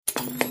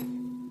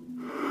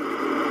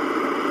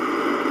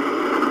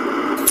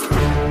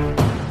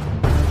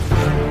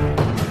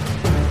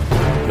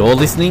You're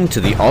listening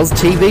to the Oz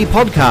TV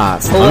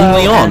podcast, Hello,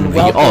 only on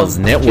the Oz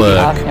to Network. the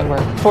Oz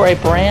Network for a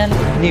brand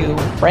new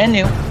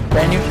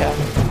show.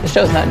 The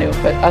show's not new,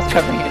 but us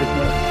covering it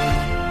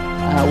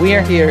is new. We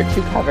are here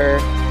to cover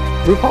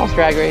RuPaul's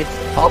Drag Race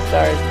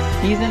All-Stars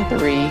Season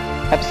 3,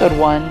 Episode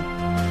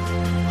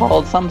 1,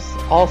 called some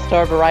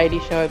All-Star Variety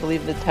Show, I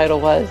believe the title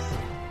was.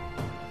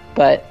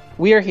 But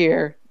we are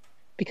here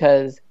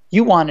because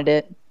you wanted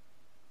it,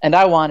 and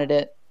I wanted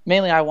it.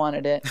 Mainly I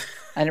wanted it.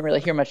 I didn't really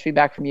hear much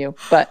feedback from you,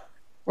 but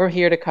we're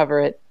here to cover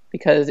it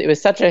because it was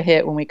such a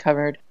hit when we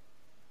covered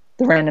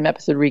the random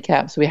episode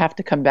recap, so we have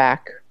to come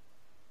back.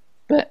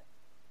 But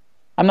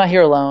I'm not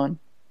here alone.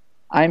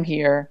 I'm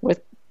here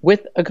with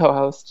a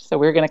co-host, so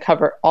we're going to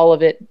cover all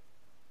of it.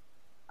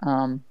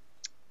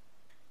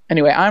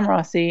 Anyway, I'm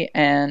Rossi,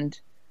 and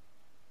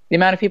the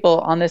amount of people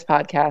on this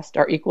podcast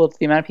are equal to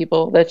the amount of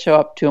people that show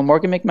up to a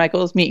Morgan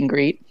McMichael's meet and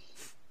greet.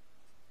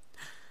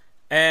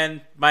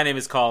 And my name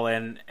is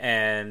Colin,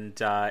 and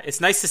it's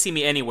nice to see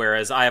me anywhere,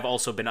 as I have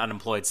also been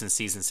unemployed since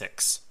season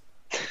 6.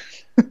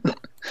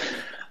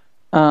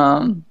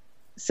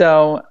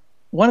 So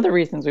one of the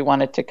reasons we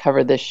wanted to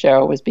cover this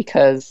show was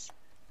because,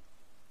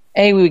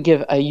 A, we would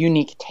give a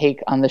unique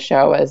take on the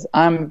show, as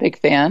I'm a big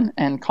fan,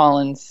 and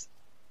Colin's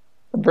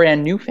a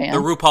brand new fan. The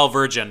RuPaul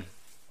virgin.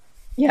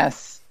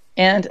 Yes,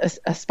 and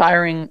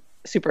aspiring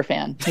super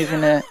fan. He's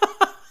gonna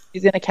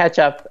catch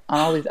up on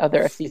all these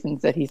other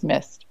seasons that he's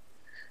missed.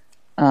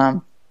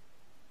 And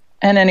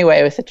anyway,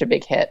 it was such a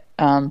big hit.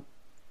 Colin,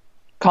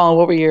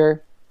 what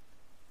were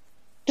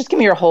just give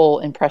me your whole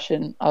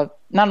impression of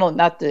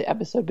not the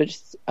episode, but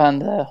just on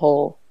the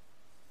whole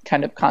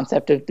kind of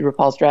concept of the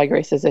RuPaul's Drag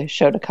Race as a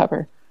show to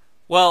cover.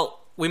 Well,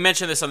 we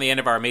mentioned this on the end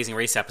of our Amazing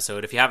Race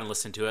episode. If you haven't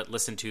listened to it,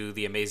 listen to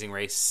the Amazing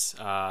Race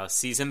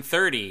Season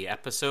 30,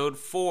 Episode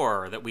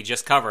 4 that we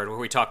just covered, where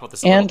we talk about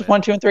this a little bit. And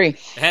 1, 2, and 3.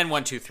 And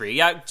 1, 2, 3.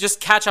 Yeah, just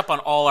catch up on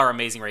all our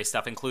Amazing Race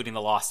stuff, including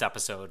the Lost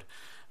episode.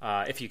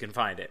 If you can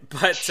find it.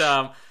 But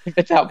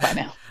it's out by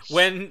now.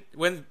 When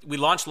we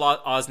launched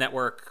Oz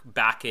Network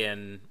back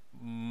in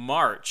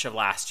March of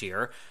last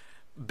year,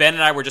 Ben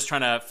and I were just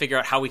trying to figure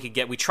out how we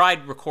could we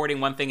tried recording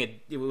one thing.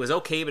 It was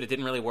okay, but it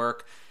didn't really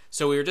work.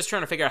 So we were just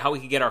trying to figure out how we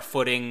could get our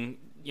footing,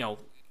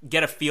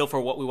 get a feel for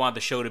what we wanted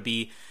the show to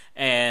be.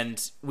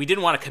 And we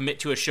didn't want to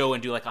commit to a show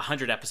and do like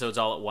 100 episodes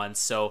all at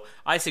once. So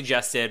I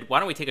suggested, why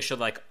don't we take a show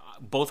like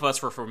both of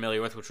us were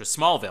familiar with, which was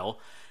Smallville,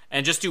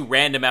 and just do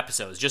random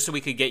episodes, just so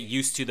we could get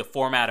used to the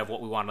format of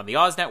what we wanted on the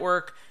Oz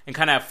Network and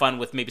kind of have fun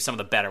with maybe some of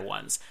the better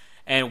ones.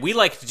 And we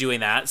liked doing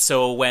that,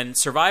 so when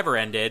Survivor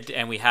ended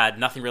and we had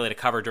nothing really to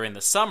cover during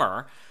the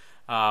summer,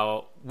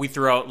 we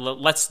threw out,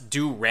 let's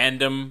do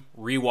random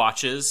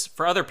rewatches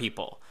for other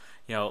people.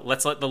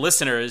 Let's let the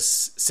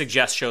listeners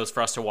suggest shows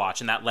for us to watch,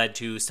 and that led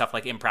to stuff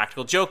like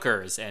Impractical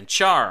Jokers and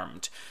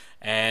Charmed.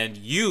 And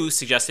you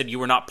suggested, you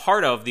were not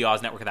part of the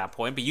Oz Network at that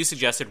point, but you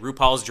suggested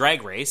RuPaul's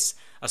Drag Race,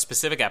 a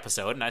specific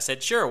episode, and I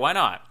said, sure, why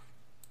not?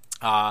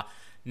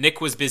 Nick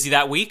was busy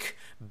that week.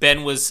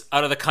 Ben was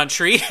out of the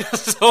country,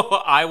 so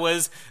I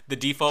was the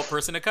default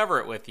person to cover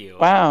it with you.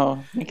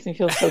 People makes me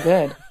feel so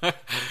good.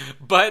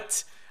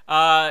 But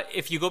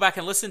if you go back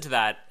and listen to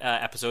that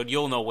episode,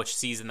 you'll know which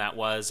season that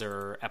was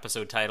or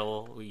episode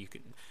title.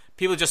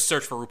 People just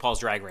search for RuPaul's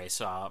Drag Race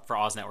for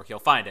Oz Network, you'll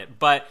find it.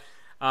 But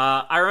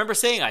I remember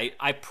saying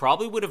I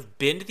probably would have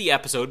been to the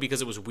episode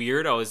because it was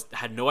weird. I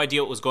had no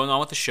idea what was going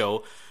on with the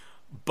show.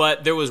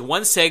 But there was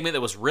one segment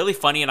that was really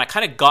funny, and I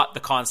kind of got the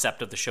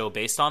concept of the show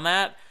based on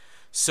that.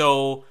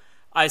 So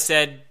I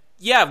said,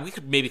 yeah, we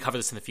could maybe cover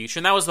this in the future.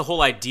 And that was the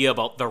whole idea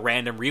about the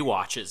random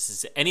rewatches.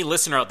 Is any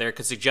listener out there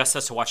could suggest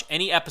us to watch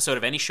any episode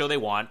of any show they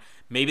want.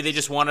 Maybe they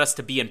just want us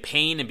to be in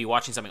pain and be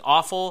watching something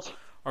awful,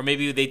 or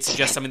maybe they'd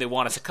suggest something they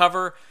want us to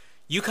cover.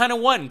 You kind of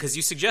won because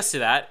you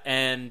suggested that,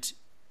 and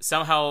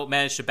somehow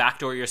managed to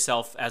backdoor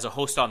yourself as a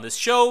host on this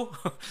show,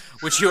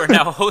 which you are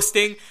now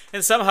hosting,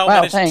 and somehow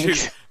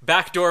managed to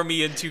backdoor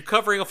me into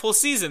covering a full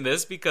season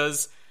this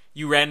because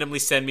you randomly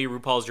send me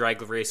RuPaul's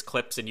Drag Race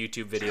clips and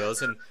YouTube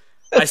videos, and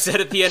I said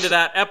at the end of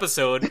that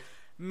episode,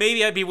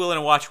 maybe I'd be willing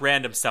to watch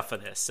random stuff for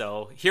this.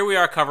 So here we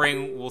are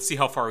covering. We'll see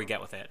how far we get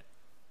with it.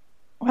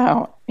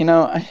 Wow.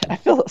 I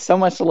feel so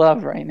much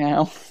love right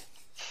now.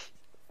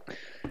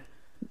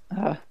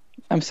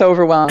 I'm so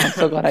overwhelmed. I'm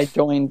so glad I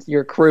joined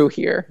your crew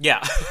here.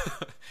 Yeah.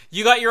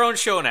 You got your own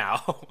show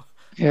now.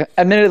 Yeah.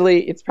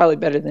 Admittedly, it's probably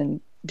better than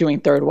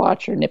doing Third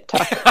Watch or Nip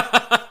Tuck.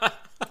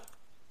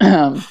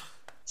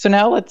 So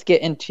now let's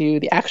get into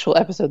the actual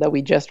episode that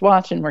we just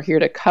watched, and we're here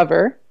to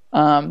cover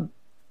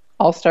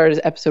All Stars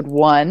Episode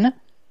 1.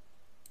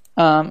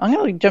 I'm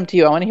going to jump to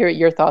you. I want to hear what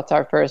your thoughts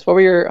are first. What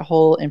were your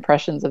whole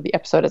impressions of the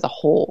episode as a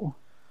whole?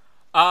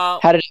 How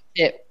did it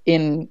fit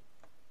in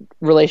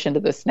relation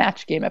to the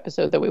Snatch Game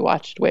episode that we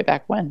watched way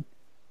back when?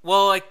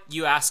 Well, like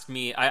you asked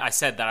me, I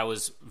said that I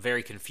was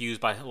very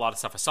confused by a lot of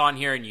stuff I saw in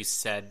here, and you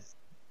said,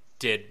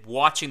 did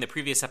watching the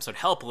previous episode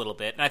help a little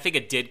bit? And I think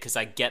it did, because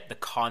I get the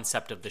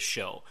concept of the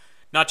show.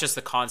 Not just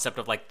the concept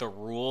of like the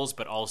rules,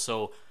 but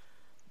also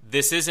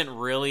this isn't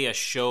really a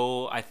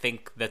show, I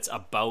think, that's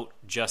about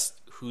just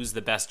who's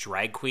the best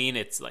drag queen.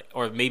 It's like,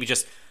 or maybe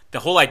just the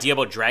whole idea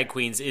about drag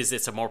queens is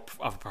it's a more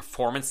of a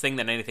performance thing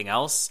than anything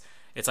else.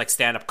 It's like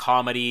stand-up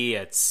comedy,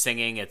 it's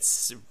singing,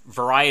 it's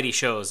variety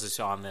shows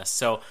on this.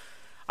 So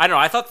I don't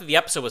know. I thought that the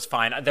episode was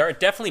fine. There are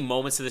definitely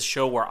moments of this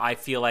show where I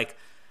feel like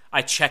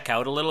I check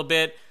out a little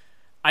bit.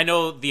 I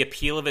know the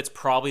appeal of it's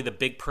probably the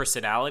big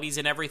personalities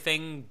and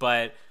everything,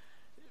 but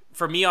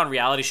for me on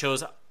reality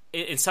shows,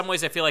 in some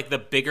ways I feel like the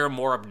bigger,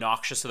 more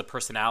obnoxious of the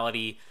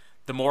personality,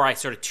 the more I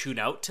sort of tune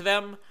out to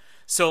them.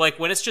 So like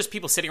when it's just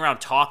people sitting around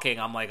talking,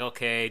 I'm like,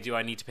 okay, do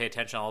I need to pay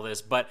attention to all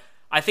this? But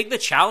I think the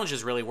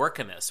challenges really work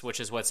in this, which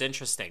is what's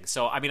interesting.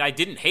 So, I mean, I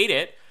didn't hate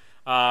it.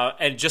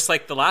 And just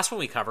like the last one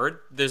we covered,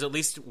 there's at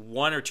least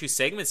one or two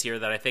segments here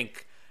that I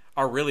think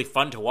are really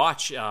fun to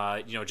watch,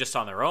 just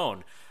on their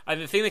own.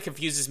 The thing that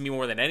confuses me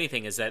more than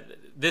anything is that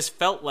this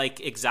felt like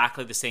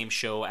exactly the same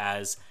show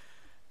as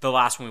the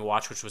last one we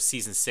watched, which was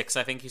season 6,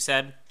 I think you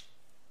said.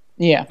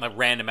 Yeah. A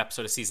random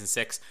episode of season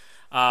 6.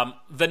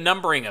 The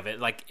numbering of it,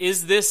 like,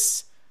 is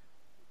this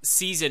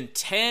season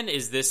 10?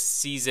 Is this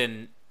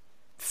season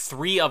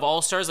 3 of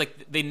All Stars?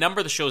 Like, they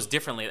number the shows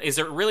differently. Is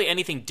there really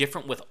anything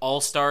different with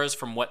All Stars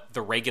from what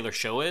the regular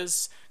show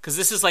is? Because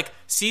this is like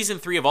season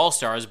 3 of All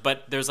Stars,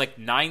 but there's like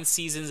 9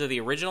 seasons of the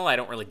original. I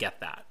don't really get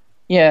that.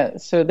 Yeah,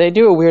 so they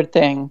do a weird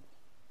thing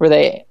where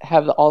they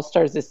have the All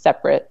Stars as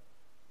separate,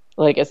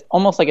 like it's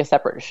almost like a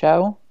separate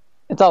show.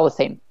 It's all the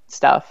same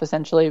stuff,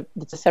 essentially.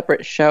 It's a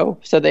separate show.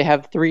 So they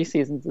have 3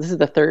 seasons. This is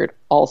the 3rd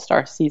All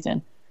Star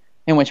season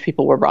in which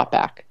people were brought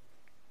back.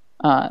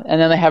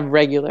 And then they have the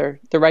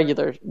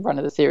regular run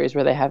of the series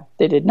where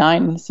they did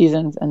 9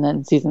 seasons, and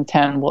then season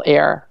 10 will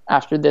air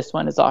after this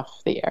one is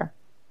off the air.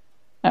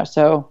 I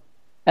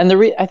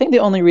think the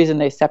only reason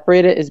they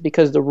separate it is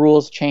because the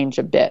rules change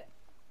a bit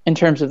in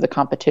terms of the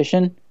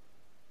competition.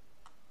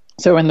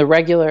 So in the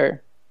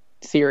regular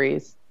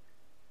series,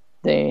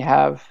 they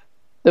have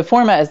the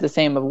format is the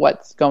same of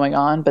what's going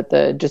on, but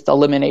the just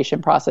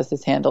elimination process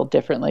is handled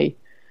differently.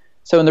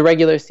 So in the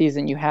regular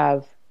season, you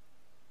have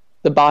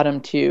the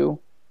bottom 2,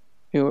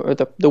 who are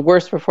the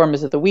worst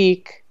performers of the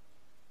week,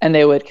 and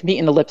they would compete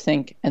in the lip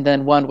sync, and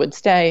then one would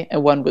stay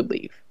and one would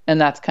leave. And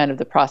that's kind of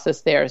the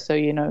process there. So,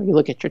 you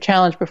look at your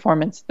challenge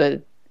performance,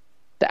 the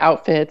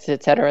outfits,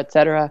 et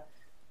cetera,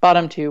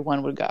 bottom 2,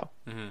 one would go.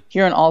 Mm-hmm.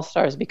 Here in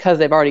All-Stars, because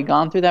they've already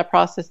gone through that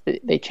process,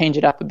 they change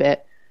it up a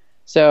bit.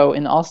 So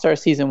in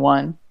All-Stars season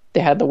 1, they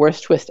had the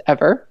worst twist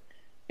ever,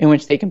 in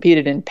which they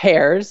competed in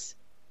pairs,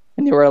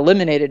 and they were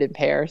eliminated in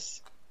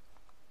pairs.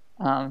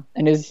 And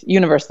it was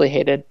universally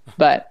hated,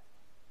 but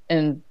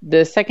in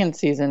the second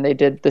season, they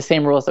did the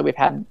same rules that we've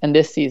had in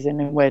this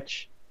season, in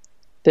which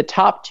the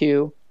top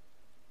 2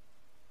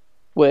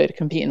 would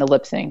compete in the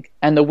lip sync,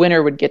 and the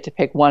winner would get to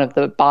pick one of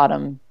the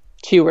bottom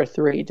 2 or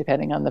 3,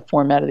 depending on the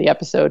format of the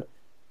episode,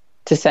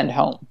 to send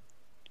home.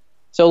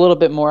 So a little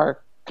bit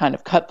more kind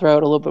of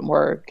cutthroat, a little bit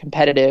more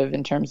competitive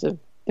in terms of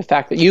the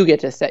fact that you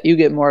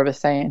get more of a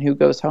say in who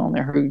goes home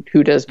or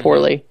who does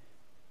poorly,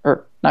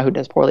 or not who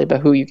does poorly, but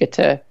who you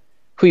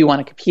want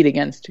to compete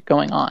against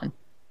going on,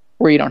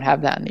 where you don't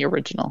have that in the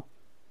original.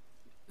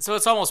 So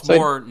it's almost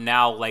more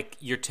now like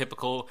your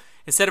typical,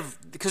 because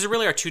there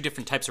really are 2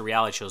 different types of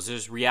reality shows.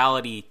 There's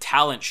reality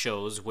talent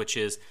shows, which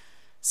is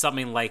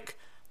something like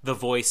The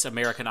Voice,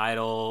 American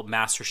Idol,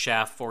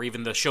 MasterChef, or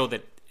even the show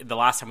that the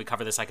last time we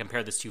covered this, I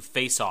compared this to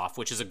Face Off,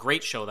 which is a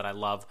great show that I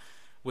love,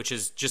 which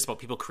is just about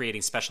people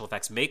creating special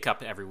effects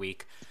makeup every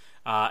week.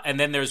 And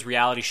then there's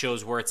reality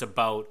shows where it's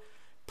about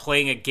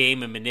playing a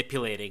game and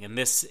manipulating. And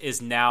this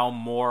is now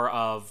more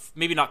of,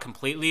 maybe not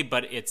completely,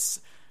 but it's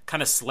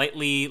kind of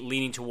slightly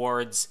leaning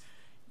towards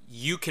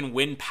you can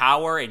win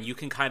power and you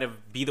can kind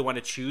of be the one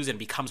to choose, and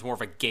becomes more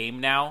of a game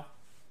now.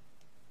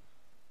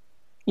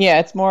 Yeah,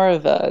 it's more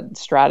of a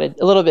strategy,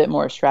 a little bit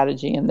more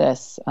strategy in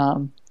this.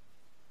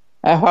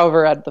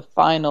 However, at the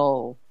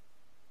final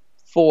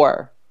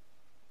 4,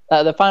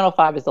 the final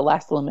 5 is the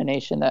last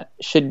elimination that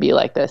should be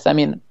like this. I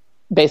mean,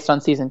 based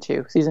on season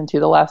 2. Season 2,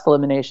 the last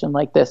elimination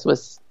like this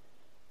was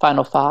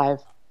final 5,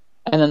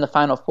 and then the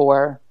final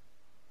 4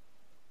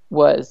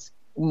 was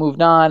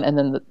moved on, and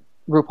then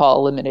RuPaul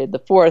eliminated the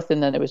 4th,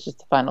 and then it was just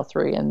the final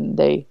 3, and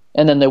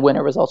then the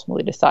winner was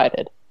ultimately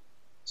decided.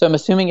 So I'm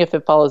assuming if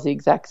it follows the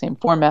exact same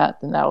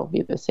format, then that'll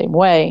be the same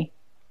way.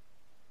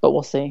 But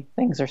we'll see.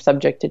 Things are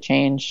subject to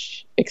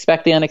change.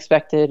 Expect the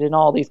unexpected in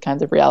all these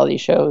kinds of reality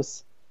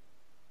shows.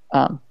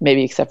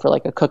 Maybe except for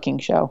like a cooking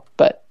show.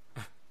 But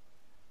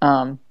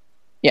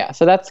yeah,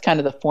 so that's kind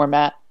of the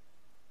format.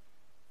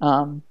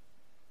 Did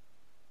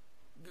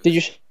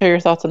you share your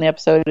thoughts on the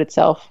episode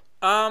itself?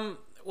 Well,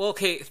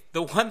 okay.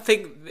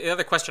 The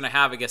other question I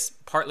have, I guess,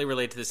 partly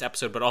related to this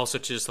episode, but also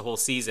to just the whole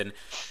season,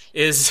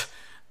 is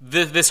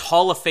this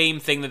Hall of Fame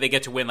thing that they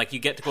get to win. Like, you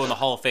get to go in the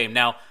Hall of Fame.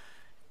 Now,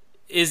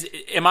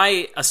 am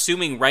I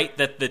assuming right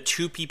that the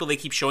 2 people they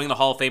keep showing in the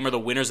Hall of Fame are the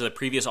winners of the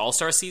previous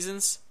All-Star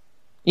seasons?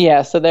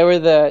 Yeah, so they were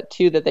the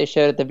 2 that they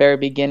showed at the very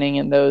beginning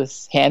in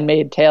those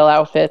handmade tail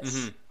outfits.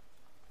 Mm-hmm.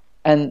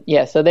 And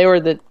yeah, so they were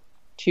the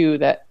 2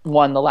 that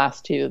won the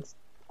last 2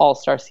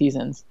 All-Star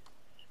seasons.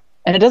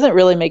 And it doesn't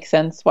really make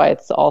sense why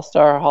it's the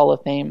All-Star Hall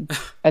of Fame.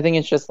 I think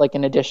it's just like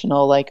an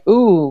additional, like,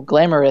 ooh,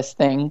 glamorous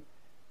thing.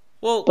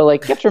 Well, but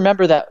like, you have to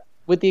remember that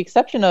with the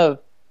exception of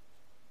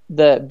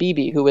the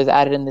BB who was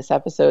added in this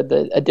episode,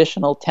 the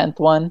additional 10th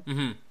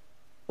one,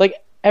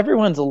 like,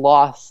 everyone's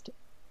lost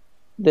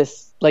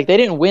this, like, they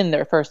didn't win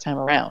their first time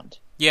around.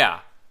 Yeah.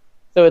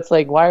 So it's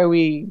like, why are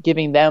we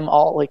giving them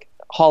all, like,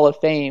 Hall of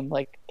Fame,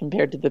 like,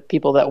 compared to the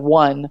people that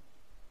won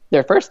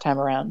their first time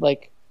around?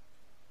 Like,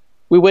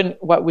 we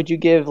wouldn't, what would you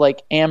give,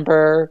 like,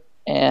 Amber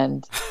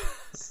and,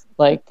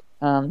 like,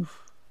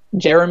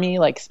 Jeremy,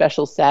 like,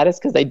 special status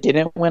because they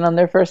didn't win on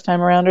their first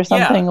time around or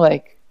something? Yeah.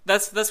 Like,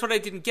 that's what I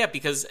didn't get,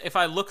 because if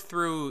I look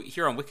through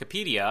here on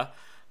Wikipedia,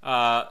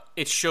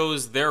 it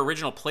shows their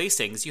original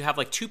placings. You have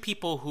like 2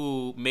 people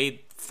who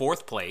made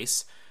 4th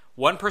place,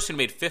 1 person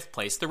made 5th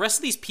place. The rest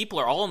of these people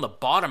are all in the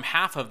bottom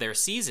half of their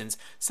seasons.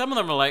 Some of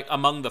them are like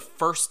among the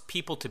first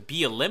people to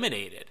be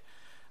eliminated.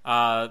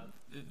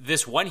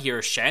 This one here,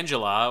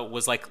 Shangela,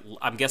 was like,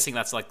 I'm guessing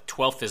that's like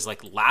 12th is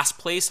like last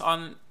place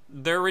on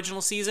their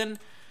original season.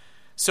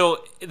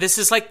 So this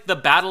is like the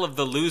battle of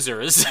the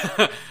losers,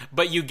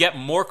 but you get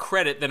more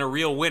credit than a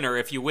real winner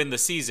if you win the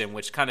season,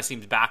 which kind of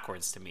seems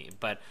backwards to me.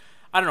 But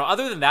I don't know.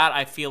 Other than that,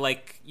 I feel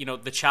like, you know,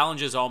 the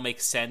challenges all make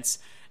sense.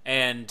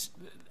 And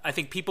I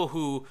think people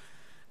who,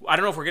 I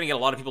don't know if we're going to get a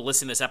lot of people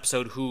listening to this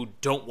episode who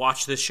don't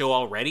watch this show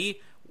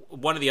already.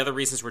 One of the other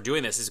reasons we're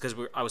doing this is because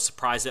I was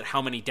surprised at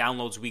how many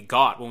downloads we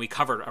got when we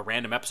covered a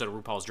random episode of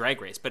RuPaul's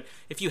Drag Race. But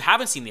if you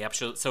haven't seen the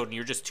episode and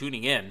you're just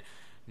tuning in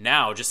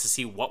now just to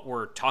see what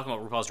we're talking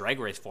about RuPaul's Drag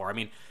Race for, I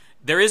mean,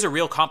 there is a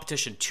real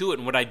competition to it.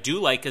 And what I do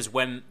like is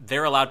when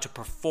they're allowed to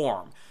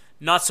perform.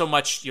 Not so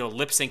much, you know,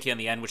 lip syncing in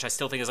the end, which I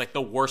still think is like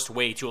the worst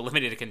way to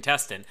eliminate a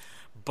contestant.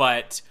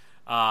 But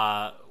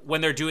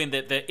when they're doing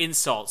the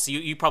insults,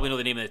 you probably know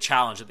the name of the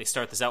challenge that they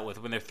start this out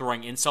with, when they're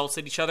throwing insults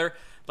at each other.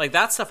 Like,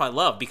 that stuff I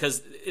love,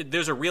 because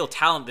there's a real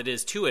talent that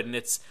is to it, and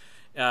it's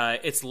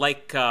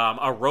like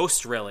a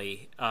roast,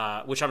 really,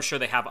 which I'm sure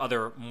they have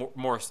other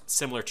more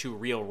similar to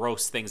real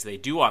roast things they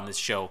do on this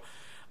show,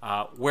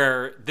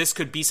 where this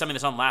could be something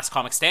that's on Last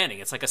Comic Standing.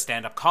 It's like a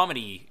stand-up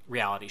comedy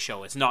reality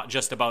show. It's not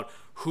just about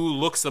who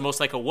looks the most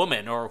like a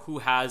woman or who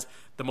has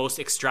the most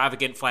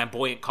extravagant,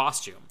 flamboyant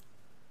costume.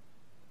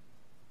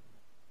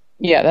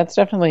 Yeah, that's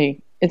definitely,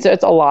 it's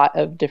a lot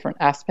of different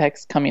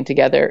aspects coming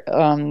together.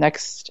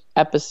 Next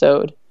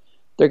episode,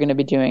 they're going to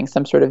be doing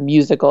some sort of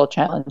musical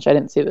challenge. I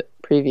didn't see the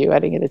preview. I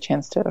didn't get a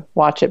chance to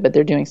watch it, but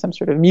they're doing some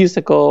sort of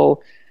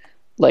musical,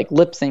 like,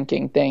 lip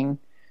syncing thing.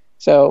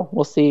 So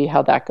we'll see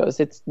how that goes.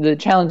 The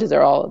challenges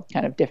are all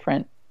kind of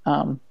different.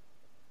 I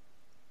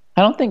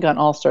don't think on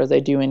All Stars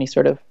they do any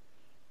sort of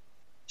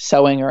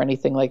sewing or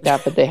anything like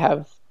that, but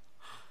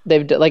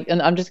they've like,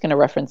 and I'm just going to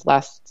reference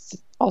last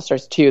All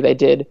Stars 2. They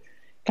did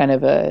kind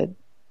of an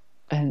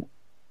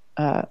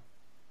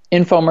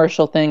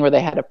infomercial thing where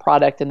they had a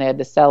product and they had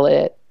to sell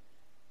it.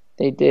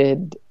 They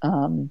did,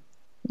 a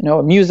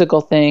musical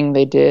thing.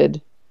 They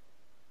did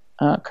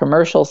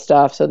commercial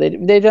stuff. So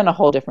they've done a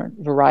whole different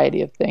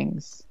variety of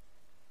things.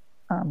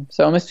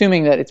 So I'm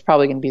assuming that it's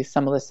probably going to be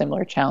some of the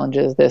similar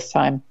challenges this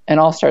time. And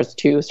All Stars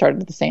 2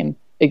 started the same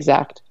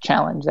exact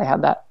challenge. They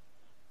had that.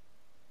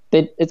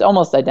 It's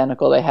almost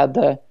identical. They had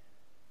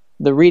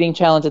the reading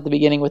challenge at the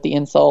beginning with the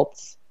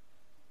insults.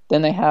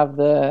 Then they have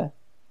the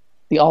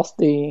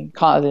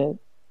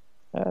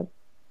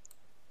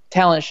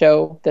talent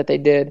show that they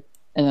did,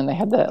 and then they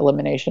had the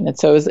elimination. And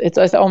so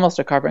it's almost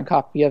a carbon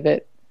copy of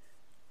it.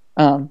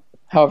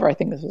 However, I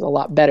think this was a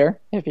lot better.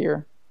 If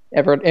you're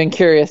ever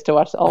curious to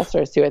watch the All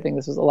Stars 2, I think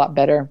this was a lot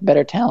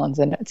better talents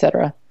and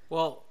etc.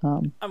 Well,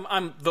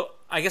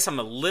 I guess I'm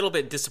a little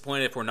bit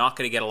disappointed if we're not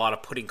going to get a lot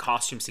of putting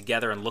costumes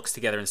together and looks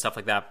together and stuff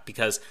like that,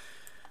 because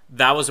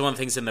that was one of the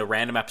things in the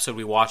random episode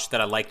we watched that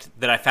I liked,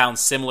 that I found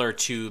similar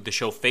to the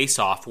show Face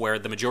Off, where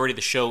the majority of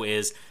the show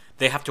is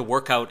they have to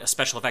work out a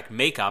special effect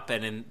makeup,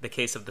 and in the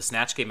case of the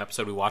Snatch Game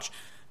episode we watched,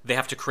 they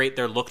have to create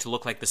their look to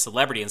look like the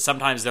celebrity. And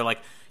sometimes they're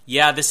like,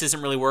 yeah, this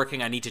isn't really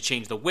working. I need to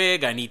change the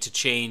wig. I need to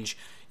change,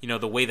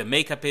 the way the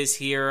makeup is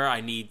here.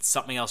 I need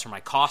something else for my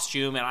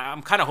costume. And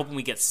I'm kind of hoping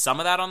we get some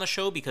of that on the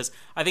show, because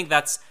I think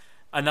that's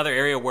another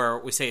area where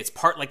we say it's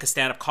part like a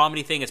stand-up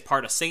comedy thing, it's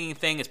part a singing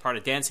thing, it's part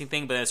a dancing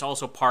thing, but it's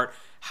also part,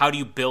 how do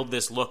you build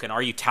this look, and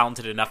are you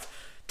talented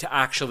enough to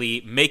actually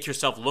make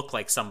yourself look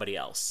like somebody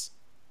else?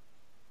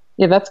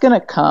 Yeah, that's going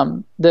to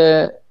come.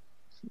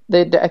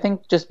 I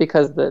think just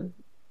because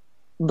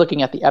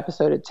looking at the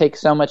episode, it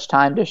takes so much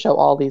time to show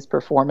all these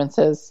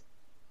performances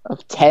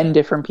of 10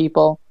 different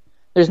people.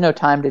 There's no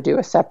time to do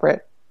a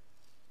separate,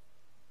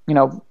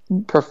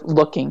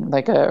 looking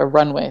like a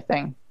runway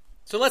thing.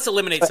 So let's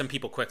eliminate some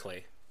people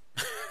quickly.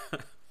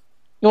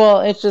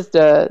 Well, it's just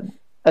a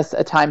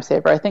time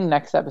saver. I think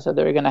next episode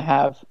they're going to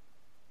have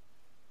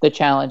the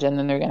challenge, and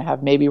then they're going to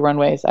have maybe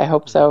runways. I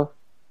hope so.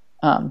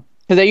 Because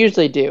they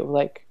usually do.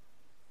 Like,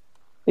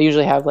 they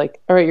usually have all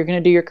right, you're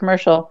going to do your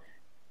commercial,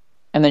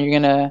 and then we're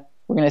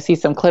going to see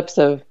some clips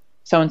of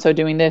so-and-so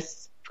doing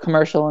this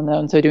commercial and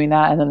so-and-so doing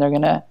that, and then they're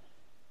going to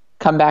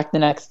come back the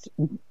next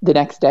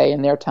day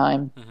in their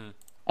time,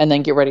 and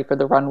then get ready for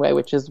the runway,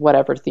 which is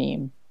whatever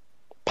theme,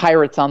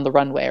 pirates on the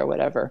runway or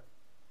whatever.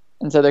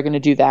 And so they're going to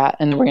do that,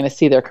 and we're going to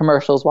see their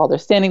commercials while they're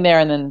standing there,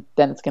 and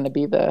then it's going to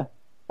be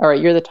all right,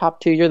 you're the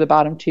top 2, you're the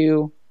bottom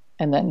 2,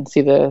 and then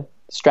see the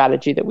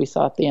strategy that we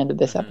saw at the end of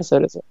this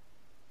episode as well.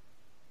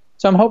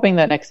 So I'm hoping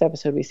that next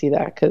episode we see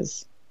that,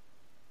 because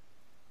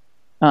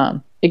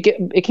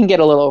it can get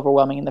a little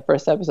overwhelming in the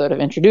first episode of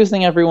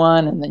introducing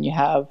everyone, and then you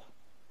have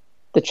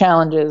the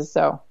challenges.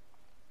 So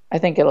I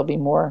think it'll be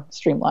more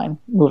streamlined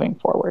moving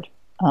forward.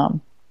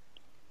 And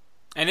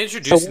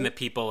introducing the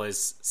people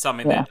is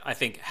something that I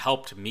think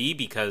helped me,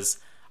 because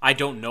I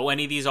don't know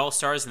any of these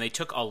All-Stars, and they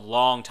took a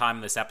long time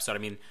in this episode. I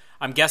mean,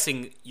 I'm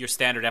guessing your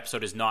standard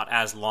episode is not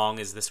as long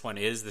as this one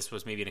is. This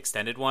was maybe an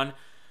extended one.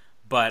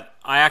 But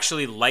I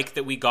actually like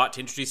that we got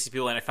to introduce these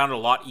people, and I found it a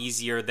lot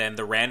easier than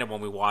the random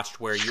one we watched,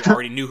 where you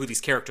already knew who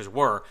these characters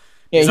were.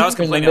 Because I was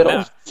complaining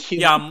about that.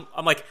 Yeah,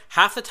 I'm like,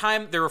 half the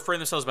time they're referring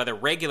themselves by their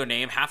regular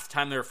name, half the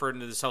time they're referring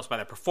to themselves by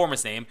their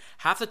performance name,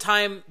 half the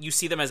time you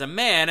see them as a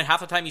man, and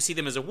half the time you see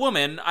them as a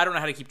woman. I don't know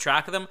how to keep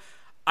track of them.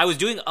 I was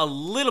doing a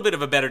little bit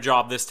of a better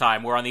job this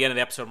time, where on the end of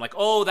the episode, I'm like,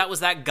 oh, that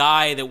was that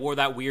guy that wore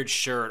that weird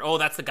shirt. Oh,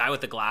 that's the guy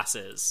with the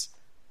glasses.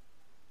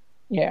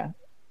 Yeah.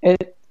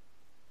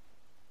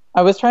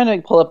 I was trying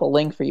to pull up a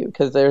link for you,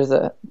 because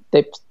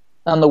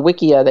on the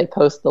Wikia, they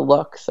post the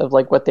looks of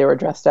like what they were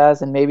dressed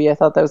as, and maybe I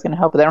thought that was going to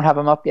help, but they don't have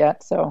them up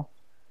yet, so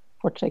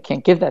fortunately I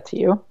can't give that to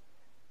you.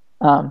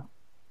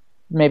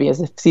 Maybe as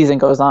the season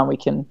goes on, we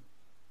can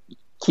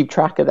keep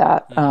track of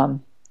that.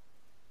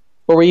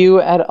 But were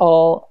you at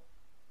all...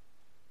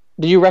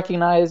 Did you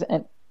recognize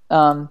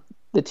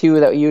the 2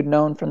 that you'd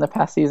known from the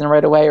past season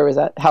right away,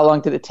 or how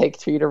long did it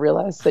take for you to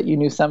realize that you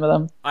knew some of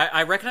them?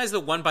 I recognized the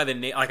one by the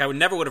name. Like, I would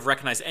never have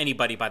recognized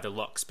anybody by their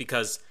looks,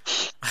 because,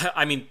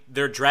 I mean,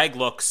 their drag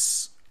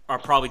looks are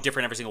probably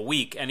different every single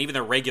week, and even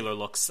their regular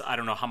looks, I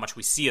don't know how much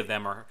we see of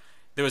them. Or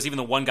there was even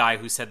the one guy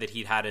who said that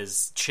he'd had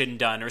his chin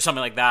done or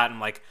something like that, and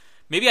I'm like,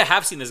 maybe I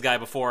have seen this guy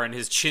before, and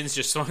his chin's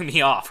just throwing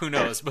me off. Who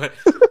knows? But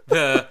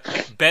the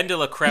Ben de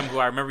la Creme, who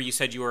I remember you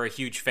said you were a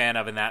huge fan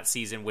of in that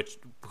season,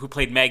 who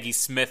played Maggie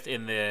Smith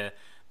in the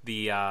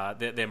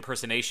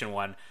impersonation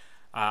one,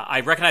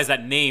 I recognize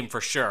that name for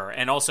sure.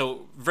 And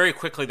also, very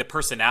quickly, the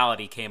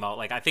personality came out.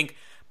 Like, I think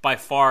by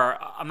far,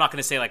 I'm not going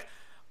to say like,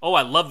 oh,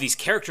 I love these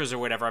characters or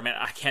whatever. I mean,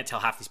 I can't tell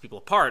half these people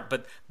apart.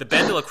 But the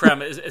Ben de la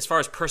Creme, as far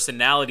as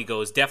personality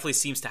goes, definitely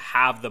seems to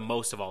have the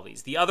most of all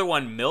these. The other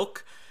one,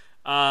 Milk,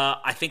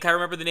 I think I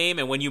remember the name,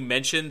 and when you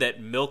mentioned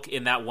that Milk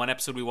in that one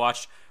episode we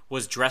watched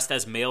was dressed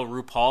as male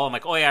RuPaul, I'm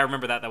like, oh yeah, I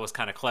remember that. That was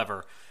kind of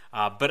clever.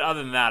 But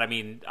other than that, I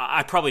mean,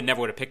 I probably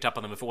never would have picked up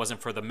on them if it wasn't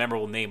for the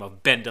memorable name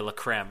of Ben de la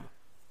Creme.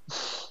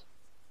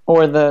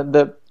 Or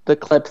the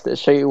clips that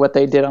show you what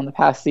they did on the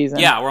past season.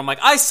 Yeah, where I'm like,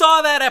 I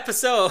saw that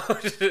episode!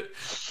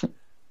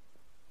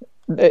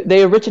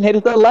 They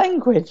originated the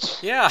language.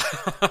 Yeah.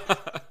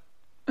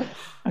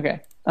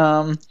 Okay.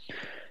 So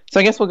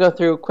I guess we'll go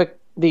through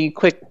the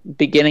quick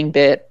beginning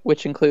bit,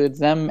 which includes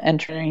them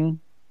entering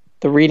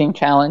the reading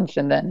challenge,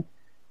 and then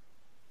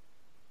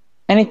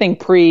anything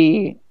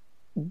pre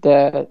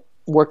the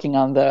working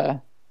on the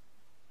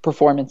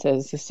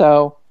performances.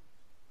 So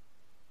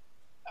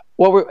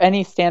what were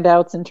any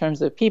standouts in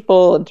terms of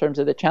people, in terms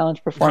of the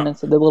challenge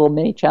performance, of the little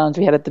mini challenge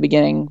we had at the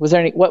beginning? Was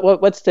there any,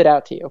 what stood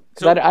out to you?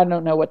 Because I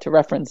don't know what to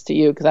reference to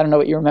you, because I don't know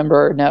what you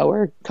remember or know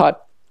or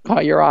caught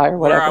your eye or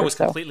whatever. Where I was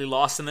completely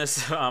lost in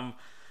this.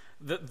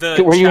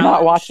 Were you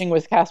not watching?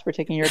 Was Casper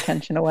taking your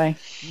attention away?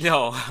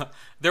 No.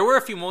 There were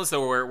a few moments,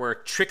 though, where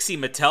Trixie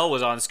Mattel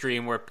was on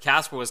screen, where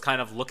Casper was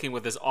kind of looking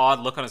with this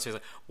odd look on his face.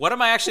 Like, what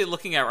am I actually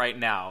looking at right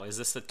now? Is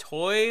this a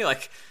toy?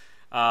 Like,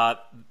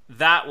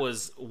 that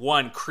was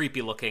one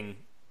creepy-looking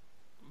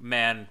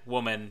man,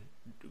 woman.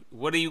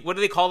 What do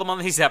they call them on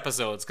these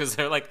episodes? Because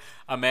they're like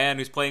a man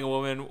who's playing a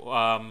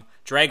woman,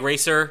 drag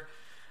racer.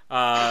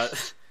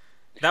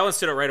 That one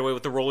stood out right away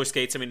with the roller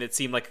skates. I mean, it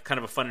seemed like kind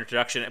of a fun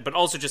introduction, but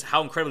also just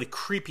how incredibly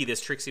creepy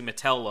this Trixie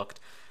Mattel looked.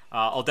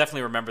 I'll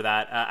definitely remember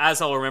that.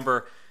 As I'll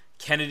remember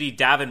Kennedy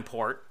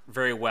Davenport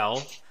very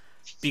well,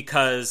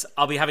 because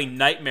I'll be having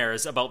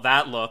nightmares about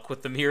that look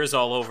with the mirrors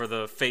all over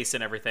the face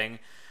and everything.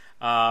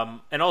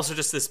 And also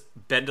just this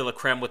Ben de la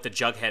Creme with the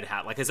Jughead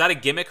hat. Like, is that a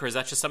gimmick, or is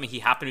that just something he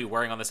happened to be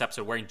wearing on this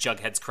episode, wearing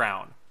Jughead's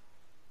crown?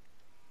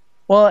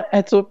 Well,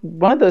 it's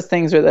one of those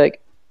things where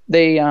like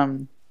they...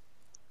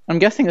 I'm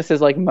guessing this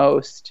is like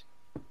most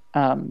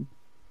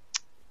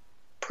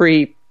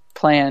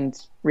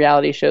pre-planned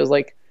reality shows,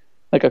 like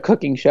a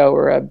cooking show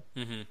or a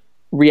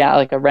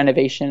like a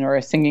renovation or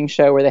a singing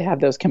show, where they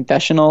have those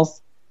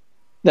confessionals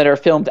that are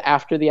filmed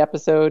after the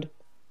episode.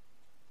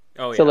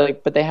 Oh yeah. So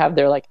but they have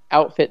their like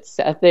outfits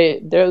set.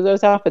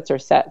 Those outfits are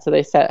set, so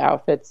they set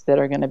outfits that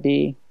are going to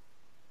be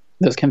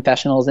those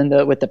confessionals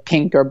with the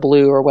pink or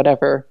blue or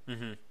whatever.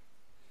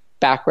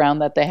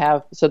 Background that they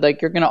have, so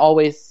like you're going to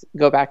always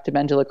go back to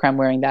Ben de la Creme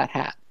wearing that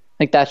hat.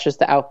 Like, that's just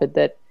the outfit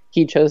that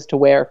he chose to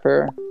wear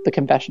for the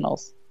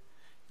confessionals,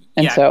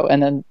 and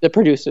and then the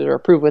producers are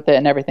approved with it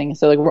and everything.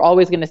 So like we're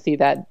always going to see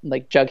that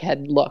like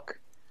Jughead look.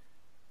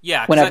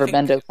 Yeah, 'cause whenever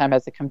Bendo time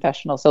has a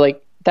confessional. So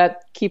like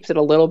that keeps it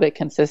a little bit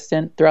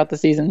consistent throughout the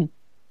season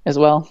as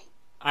well.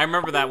 I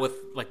remember that with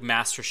like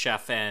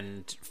MasterChef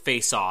and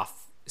Face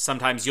Off.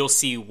 Sometimes you'll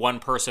see one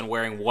person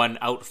wearing one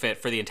outfit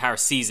for the entire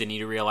season.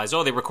 You realize,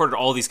 oh, they recorded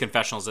all these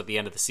confessionals at the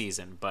end of the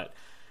season. But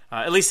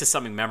at least it's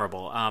something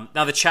memorable.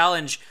 Now the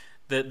challenge,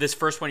 this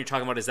first one you're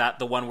talking about, is that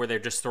the one where they're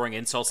just throwing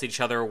insults at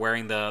each other,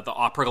 wearing the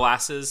opera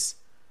glasses?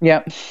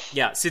 Yeah.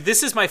 Yeah. See,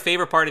 this is my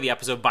favorite part of the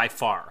episode by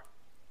far.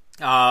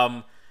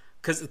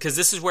 Because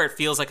this is where it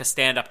feels like a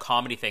stand-up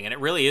comedy thing, and it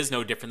really is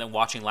no different than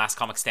watching Last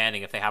Comic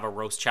Standing if they have a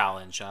roast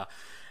challenge.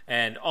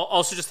 And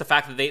also just the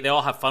fact that they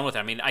all have fun with it.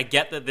 I mean, I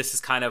get that this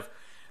is kind of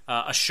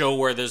a show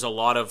where there's a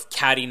lot of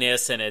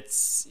cattiness, and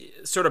it's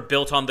sort of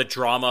built on the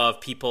drama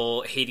of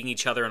people hating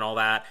each other and all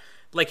that,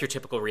 like your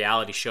typical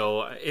reality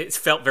show. It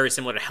felt very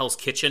similar to Hell's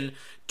Kitchen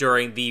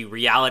during the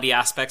reality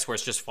aspects, where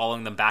it's just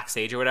following them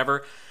backstage or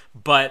whatever.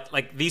 But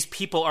like these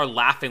people are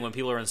laughing when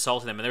people are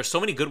insulting them, and there's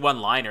so many good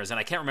one-liners, and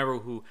I can't remember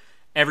who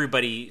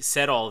everybody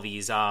said all of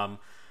these,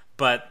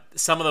 but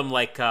some of them,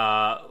 like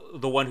the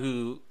one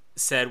who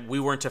said, "We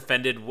weren't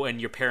offended when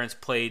your parents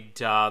played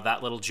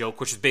that little joke,"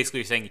 which is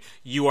basically saying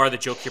you are the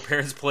joke your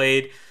parents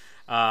played.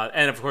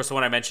 And of course the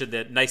one I mentioned,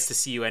 that "nice to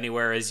see you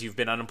anywhere as you've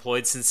been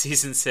unemployed since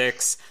season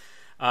 6."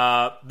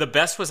 The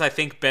best was, I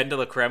think, Ben de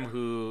la Creme,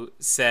 who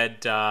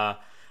said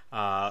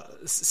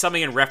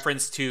something in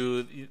reference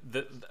to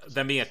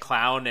them being a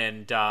clown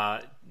and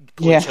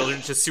pulling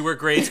children to sewer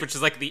grates, which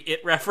is like the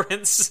It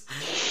reference.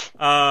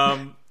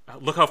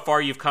 Look how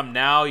far you've come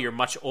now. You're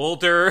much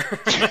older.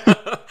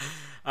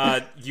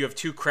 You have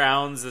 2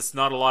 crowns. It's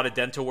not a lot of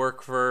dental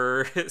work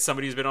for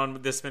somebody who's been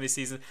on this many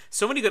seasons.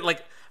 So many good,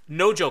 like,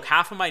 no joke,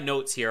 half of my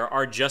notes here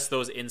are just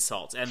those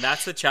insults. And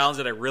that's the challenge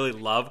that I really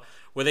love,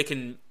 where they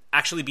can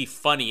actually be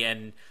funny.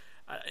 And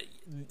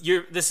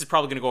this is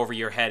probably going to go over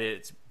your head.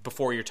 It's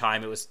before your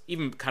time. It was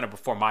even kind of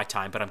before my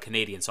time, but I'm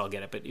Canadian, so I'll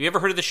get it. But you ever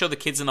heard of the show The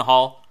Kids in the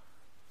Hall?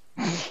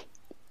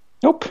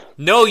 Nope.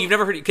 No, you've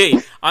never heard it. Okay,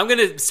 I'm going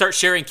to start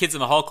sharing Kids in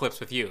the Hall clips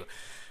with you.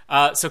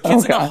 So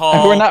Kids in the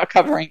Hall... We're not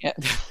covering it.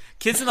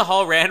 Kids in the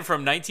Hall ran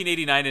from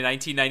 1989 to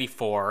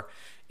 1994.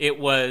 It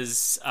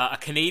was a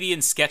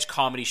Canadian sketch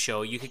comedy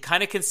show. You could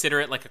kind of consider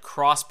it like a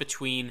cross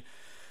between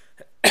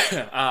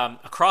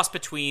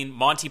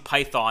Monty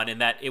Python, in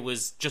that it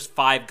was just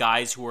 5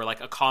 guys who were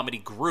like a comedy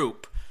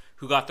group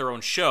who got their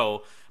own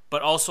show,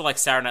 but also like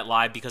Saturday Night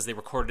Live, because they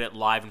recorded it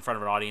live in front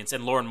of an audience.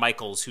 And Lorne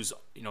Michaels, who's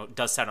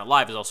does Saturday Night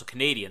Live, is also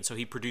Canadian, so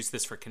he produced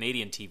this for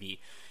Canadian TV.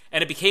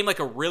 And it became like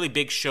a really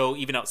big show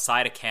even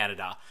outside of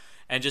Canada.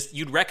 And just,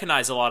 you'd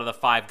recognize a lot of the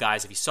 5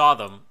 guys if you saw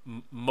them,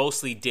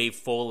 mostly Dave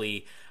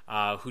Foley,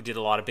 who did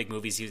a lot of big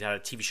movies. He had a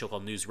TV show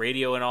called News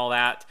Radio and all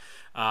that.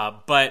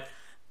 But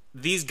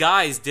these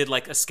guys did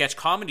like a sketch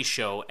comedy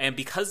show, and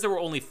because there were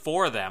only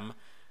 4 of them,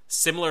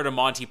 similar to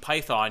Monty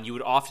Python, you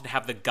would often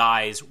have the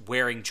guys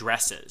wearing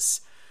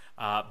dresses,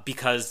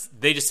 because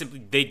they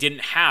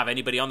didn't have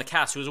anybody on the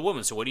cast who was a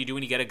woman. So what do you do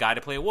when you get a guy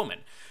to play a woman?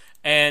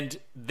 And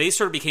they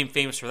sort of became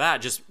famous for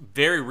that, just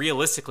very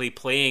realistically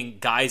playing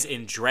guys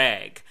in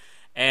drag.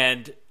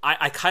 And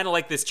I kind of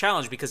like this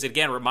challenge because,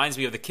 again, it reminds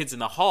me of the Kids in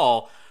the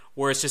Hall,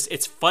 where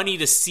it's funny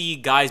to see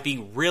guys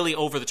being really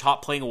over the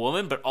top playing a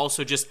woman, but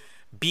also just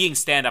being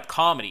stand-up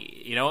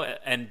comedy,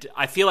 And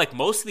I feel like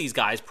most of these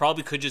guys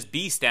probably could just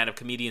be stand-up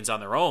comedians on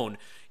their own,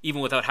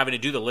 even without having to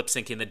do the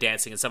lip-syncing, the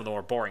dancing, and some of the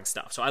more boring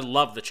stuff. So I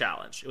love the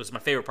challenge. It was my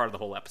favorite part of the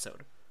whole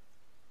episode.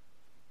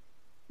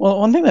 Well,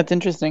 one thing that's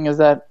interesting is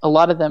that a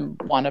lot of them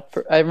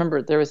I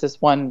remember there was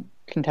this one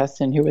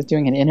contestant who was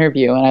doing an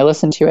interview, and I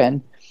listened to it,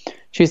 and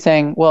she was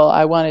saying, well,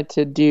 I wanted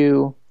to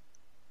do,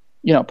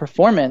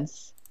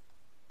 performance,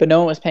 but no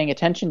one was paying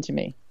attention to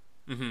me.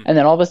 Mm-hmm. And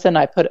then all of a sudden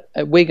I put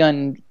a wig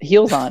on,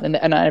 heels on,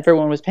 and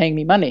everyone was paying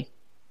me money.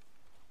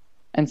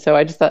 And so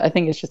I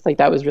think it's just like,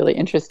 that was really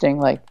interesting,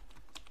 like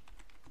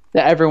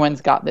that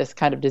everyone's got this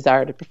kind of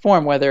desire to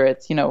perform, whether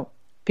it's,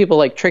 people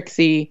like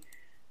Trixie,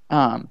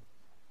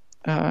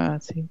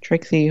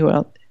 Trixie, who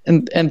else?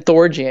 And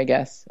Thorgy, I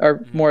guess, are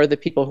mm-hmm. more the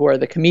people who are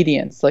the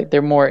comedians. Like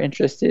they're more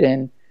interested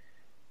in,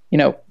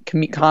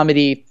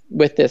 comedy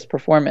with this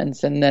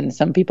performance. And then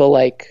some people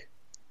like,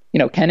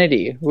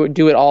 Kennedy, who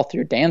do it all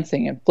through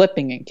dancing and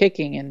flipping and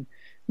kicking and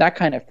that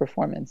kind of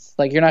performance.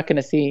 Like you're not going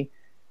to see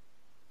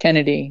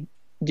Kennedy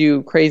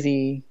do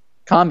crazy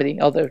comedy,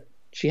 although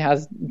she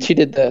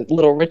did the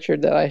Little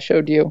Richard that I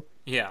showed you.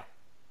 Yeah.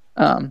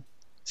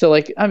 So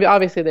like,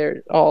 obviously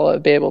they're all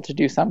be able to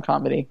do some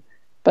comedy,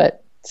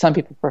 but some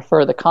people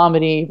prefer the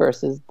comedy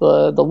versus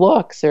the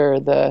looks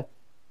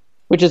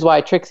which is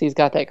why Trixie's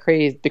got the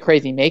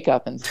crazy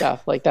makeup and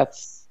stuff. Like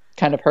that's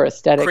kind of her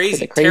aesthetic.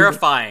 Crazy.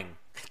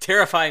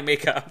 Terrifying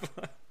makeup.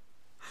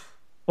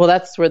 Well,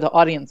 that's where the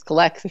audience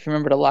collects if you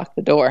remember to lock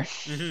the door.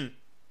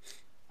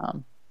 Mm-hmm.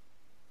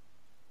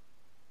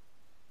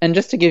 And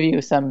just to give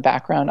you some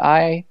background,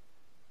 I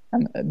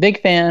am a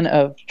big fan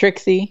of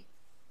Trixie,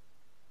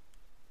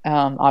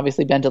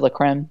 obviously Ben de la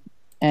Creme,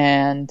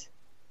 and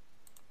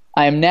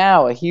I am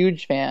now a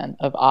huge fan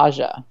of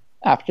Aja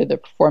after the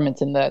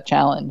performance in the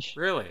challenge.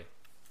 Really?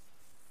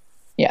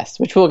 Yes,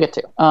 which we'll get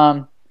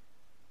to.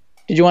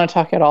 Did you want to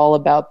talk at all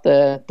about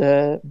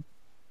the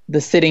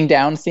sitting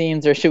down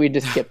scenes, or should we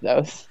just skip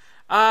those?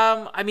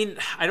 I mean,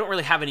 I don't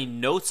really have any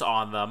notes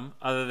on them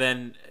other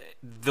than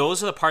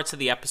those are the parts of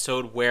the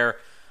episode where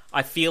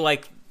I feel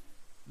like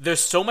there's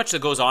so much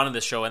that goes on in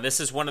this show, and this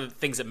is one of the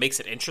things that makes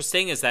it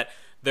interesting, is that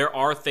there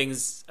are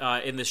things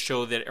in this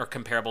show that are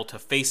comparable to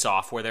Face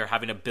Off, where they're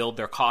having to build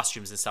their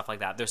costumes and stuff like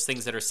that. There's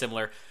things that are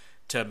similar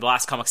to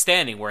Last Comic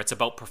Standing, where it's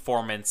about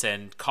performance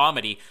and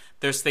comedy.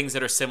 There's things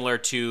that are similar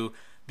to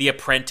The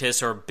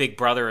Apprentice or Big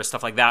Brother or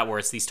stuff like that, where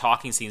it's these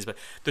talking scenes. But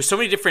there's so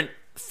many different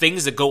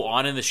things that go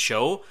on in the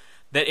show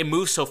that it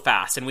moves so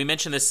fast. And we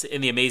mentioned this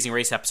in the Amazing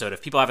Race episode.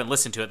 If people haven't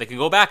listened to it, they can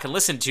go back and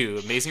listen to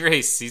Amazing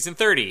Race Season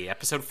 30,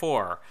 Episode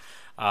 4,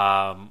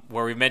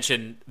 where we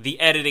mentioned the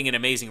editing in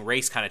Amazing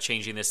Race kind of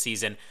changing this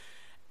season.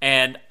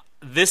 And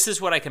this is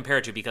what I compare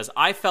it to, because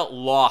I felt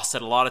lost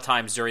at a lot of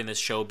times during this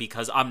show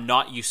because I'm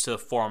not used to the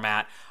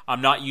format.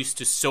 I'm not used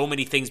to so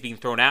many things being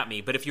thrown at me.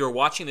 But if you're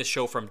watching this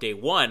show from day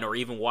one or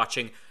even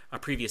watching a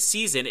previous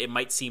season, it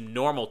might seem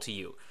normal to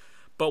you.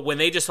 But when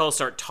they just all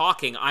start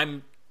talking,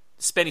 I'm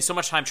spending so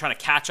much time trying to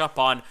catch up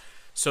on,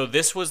 so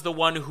this was the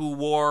one who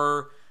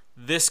wore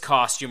this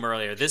costume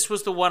earlier. This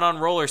was the one on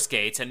roller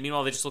skates. And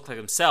meanwhile, they just look like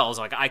themselves.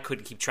 Like, I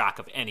couldn't keep track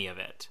of any of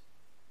it.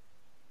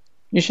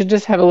 You should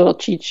just have a little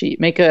cheat sheet.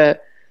 Make a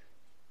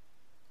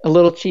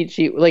little cheat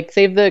sheet. Like,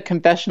 save the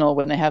confessional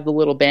when they have the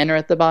little banner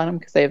at the bottom,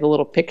 because they have the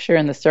little picture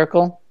in the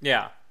circle.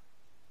 Yeah.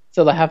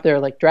 So they'll have their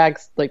like drag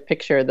like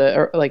picture,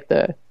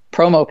 the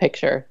promo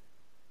picture,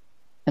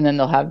 and then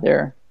they'll have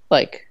their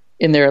like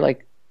in their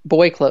like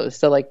boy clothes.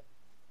 So like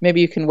maybe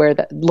you can wear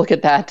that. Look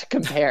at that to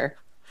compare.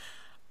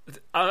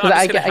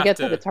 I get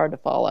that it's hard to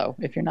follow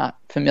if you're not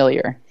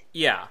familiar.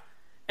 Yeah,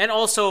 and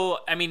also,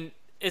 I mean,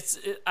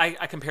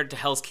 I compared it to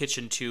Hell's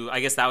Kitchen too. I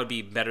guess that would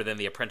be better than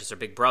The Apprentice or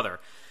Big Brother.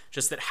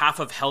 Just that half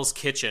of Hell's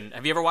Kitchen.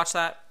 Have you ever watched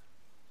that?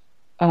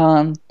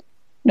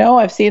 No,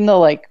 I've seen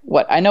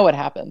I know what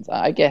happens.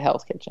 I get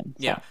Hell's Kitchen.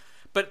 So. Yeah,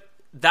 but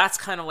that's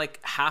kind of like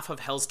half of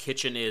Hell's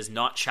Kitchen is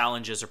not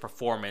challenges or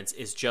performance.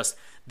 Is just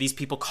these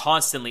people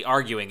constantly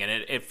arguing, and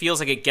it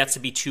feels like it gets to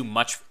be too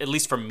much, at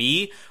least for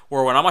me,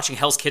 where when I'm watching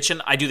Hell's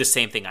Kitchen, I do the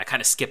same thing. I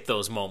kind of skip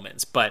those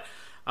moments. But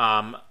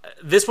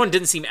this one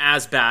didn't seem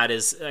as bad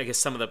as, I guess,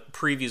 some of the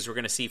previews we're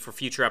going to see for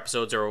future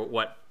episodes or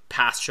what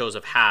past shows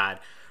have had,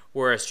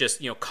 where it's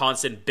just,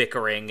 constant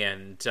bickering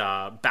and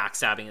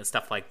backstabbing and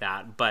stuff like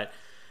that. But,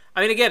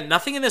 I mean, again,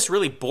 nothing in this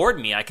really bored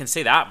me. I can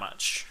say that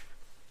much.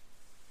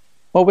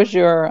 What was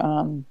your...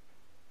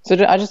 So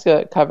I just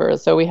got cover.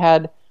 So we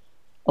had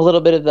a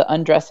little bit of the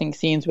undressing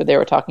scenes where they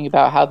were talking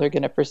about how they're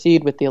going to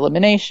proceed with the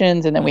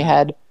eliminations. And then we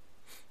had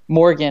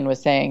Morgan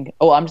was saying,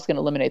 oh, I'm just going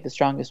to eliminate the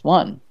strongest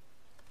one.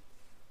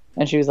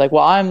 And she was like,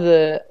 well, I'm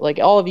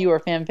all of you are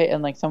fan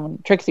favorite.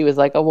 And Trixie was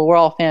like, oh, well, we're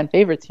all fan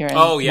favorites here. And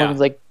Morgan's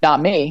like, not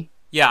me.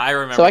 Yeah, I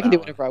remember. So I can do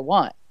whatever I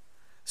want.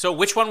 So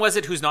which one was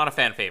it who's not a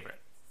fan favorite?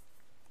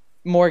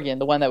 Morgan,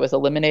 the one that was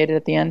eliminated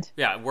at the end.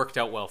 Yeah, it worked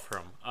out well for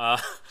him.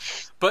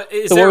 But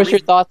what was your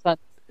thoughts on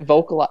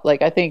vocal?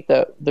 Like, I think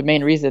the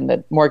main reason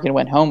that Morgan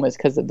went home was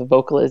because of the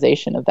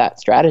vocalization of that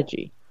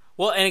strategy.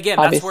 Well, and again,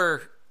 that's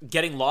where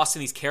getting lost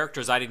in these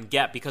characters I didn't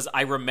get, because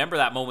I remember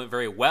that moment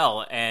very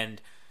well, and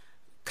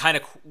kind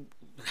of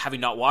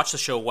having not watched the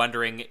show,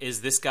 wondering,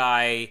 is this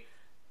guy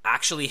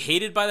actually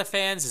hated by the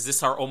fans? Is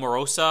this our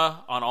Omarosa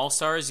on All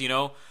Stars?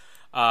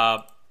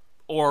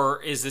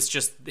 Or is this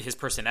just his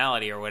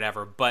personality or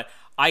whatever? But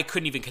I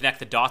couldn't even connect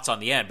the dots on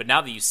the end. But now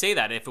that you say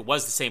that, if it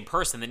was the same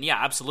person, then yeah,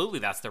 absolutely,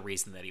 that's the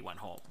reason that he went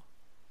home.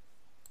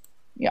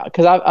 Yeah,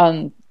 because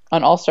on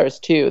All Stars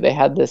 2, they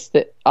had this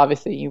that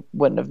obviously you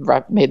wouldn't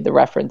have made the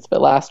reference, but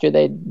last year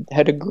they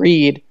had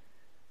agreed,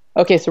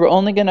 okay, so we're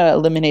only going to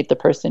eliminate the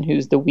person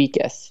who's the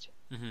weakest.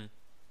 Mm-hmm.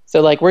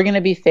 So we're going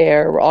to be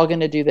fair. We're all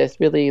going to do this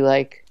really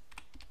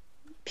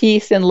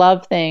peace and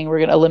love thing. We're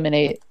going to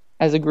eliminate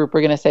as a group.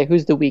 We're going to say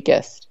who's the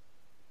weakest.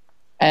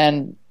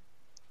 And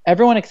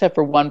everyone except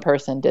for one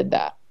person did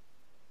that.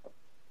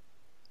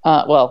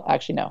 Well,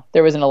 actually, no.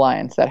 There was an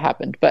alliance that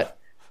happened, but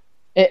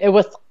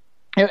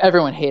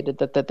everyone hated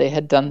that they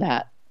had done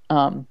that.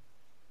 And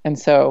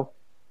so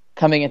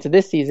coming into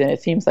this season,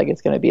 it seems like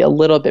it's going to be a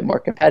little bit more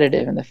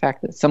competitive in the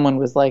fact that someone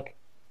was like,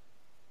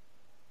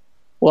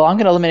 well, I'm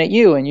going to eliminate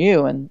you and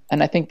you. And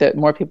I think that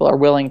more people are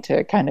willing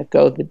to kind of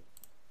go the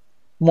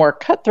more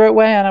cutthroat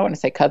way. And I wouldn't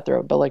say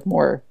cutthroat, but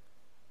more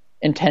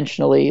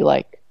intentionally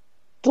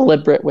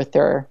deliberate with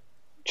their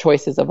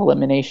choices of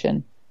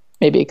elimination,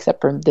 maybe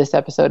except for this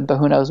episode, but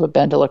who knows what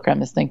Ben de la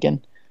Creme is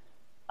thinking.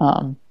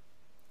 And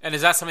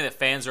is that something that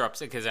fans are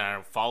upset, because I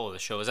don't follow the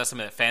show, is that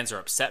something that fans are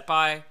upset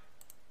by?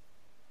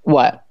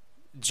 What?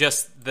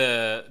 Just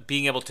the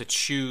being able to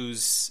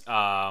choose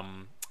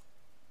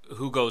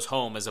who goes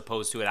home as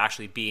opposed to it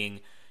actually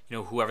being,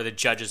 whoever the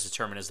judges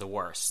determine is the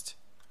worst.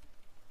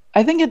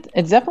 I think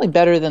it's definitely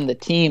better than the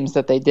teams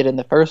that they did in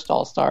the first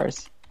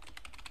All-Stars.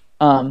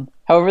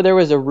 However, there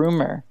was a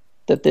rumor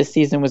that this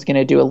season was going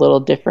to do a little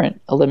different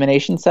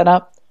elimination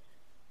setup,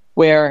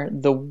 where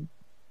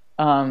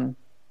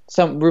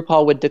some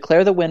RuPaul would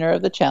declare the winner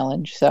of the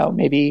challenge. So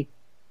maybe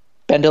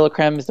Ben de la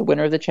Creme is the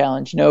winner of the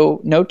challenge.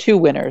 No two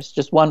winners,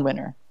 just one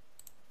winner.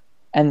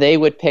 And they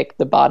would pick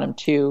the bottom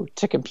two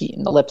to compete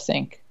in the lip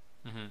sync,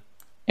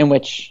 in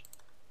which,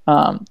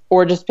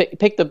 or just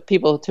pick the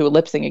people to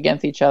lip sync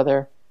against each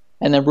other,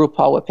 and then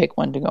RuPaul would pick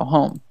one to go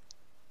home.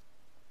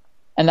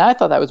 And I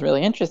thought that was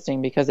really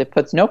interesting because it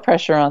puts no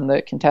pressure on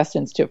the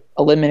contestants to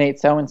eliminate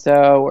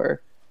so-and-so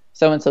or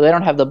so-and-so. They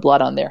don't have the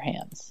blood on their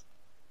hands.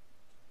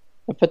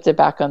 It puts it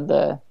back on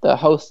the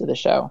host of the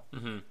show.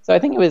 So I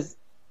think it was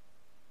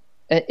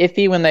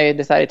iffy when they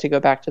decided to go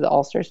back to the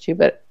All-Stars too,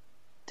 but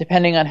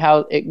depending on how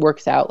it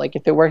works out, like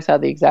if it works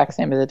out the exact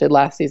same as it did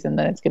last season,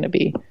 then it's going to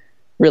be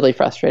really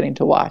frustrating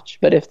to watch.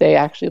 But if they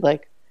actually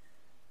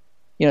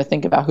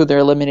think about who they're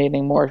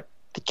eliminating more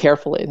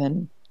carefully,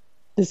 then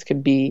this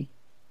could be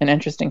an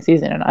interesting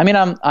season. And I mean,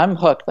 I'm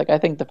hooked. Like, I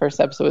think the first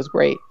episode was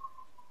great,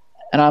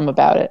 and I'm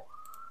about it.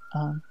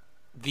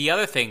 The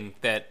other thing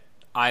that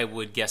I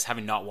would guess,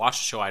 having not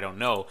watched the show, I don't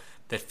know,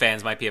 that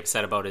fans might be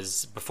upset about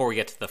is, before we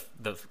get to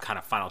the kind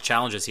of final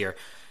challenges here,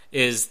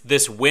 is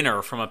this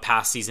winner from a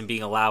past season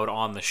being allowed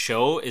on the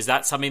show. Is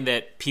that something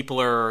that people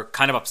are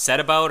kind of upset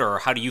about, or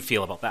how do you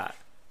feel about that?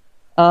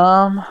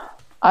 I'm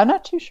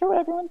not too sure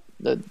what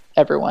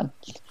everyone.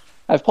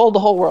 I've polled the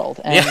whole world,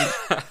 and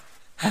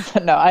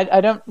no,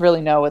 I don't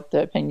really know what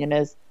the opinion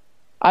is.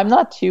 I'm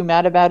not too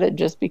mad about it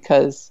just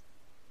because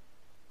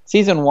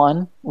season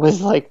 1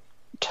 was like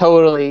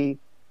totally,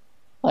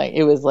 like,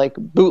 it was like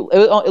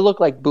it looked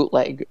like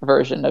bootleg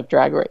version of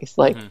Drag Race.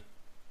 Like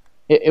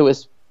it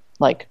was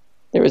like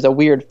there was a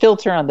weird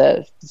filter on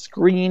the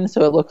screen,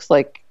 so it looks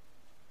like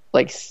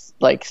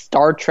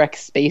Star Trek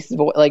space,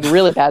 like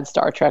really bad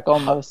Star Trek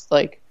almost,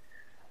 like,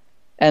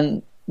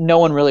 and no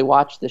one really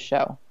watched the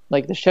show.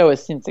 Like, the show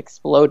has since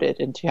exploded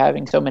into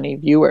having so many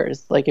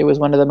viewers. Like, it was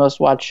one of the most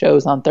watched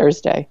shows on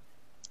Thursday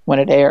when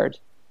it aired.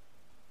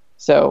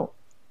 So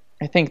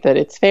I think that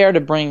it's fair to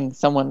bring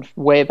someone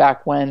way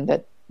back when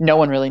that no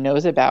one really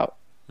knows about.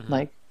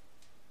 Like,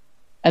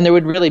 and there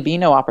would really be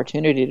no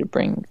opportunity to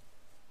bring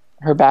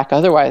her back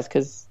otherwise,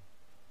 because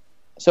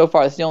so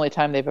far it's the only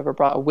time they've ever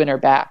brought a winner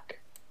back.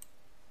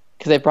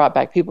 Because they brought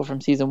back people from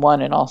season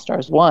 1 and All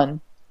Stars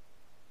 1,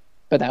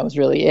 but that was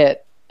really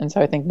it. And so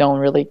I think no one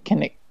really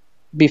can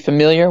be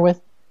familiar with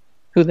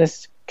who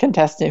this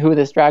contestant, who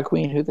this drag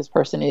queen, who this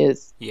person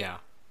is. Yeah.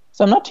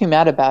 So I'm not too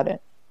mad about it.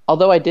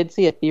 Although I did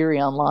see a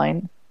theory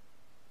online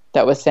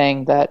that was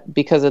saying that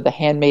because of the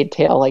Handmaid's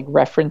Tale, like,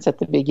 reference at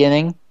the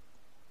beginning,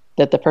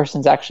 that the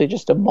person's actually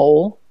just a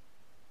mole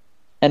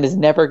and is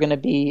never going to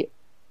be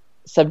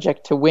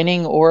subject to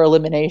winning or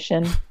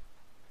elimination,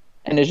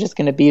 and is just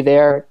going to be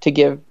there to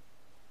give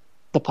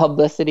the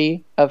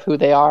publicity of who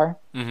they are,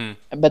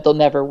 but they'll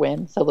never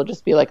win. So they'll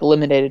just be like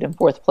eliminated in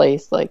 4th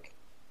place, like,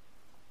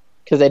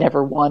 because they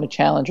never won a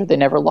challenge or they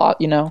never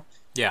lost,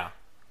 Yeah.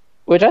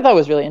 Which I thought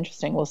was really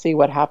interesting. We'll see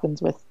what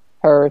happens with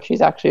her, if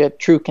she's actually a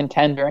true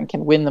contender and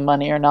can win the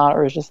money or not,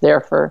 or is just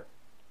there for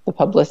the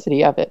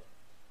publicity of it.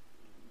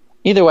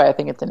 Either way, I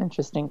think it's an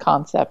interesting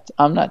concept.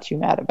 I'm not too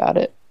mad about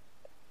it.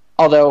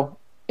 Although,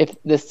 if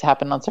this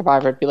happened on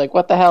Survivor, it'd be like,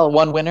 what the hell,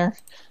 one winner?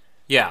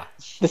 Yeah.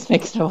 This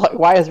makes no, like,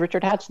 why is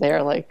Richard Hatch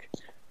there? Like,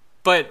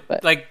 but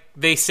like,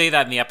 they say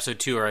that in the episode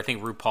too, or I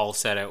think RuPaul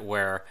said it,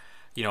 where,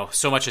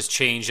 so much has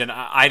changed. And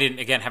I didn't,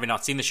 again, having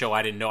not seen the show,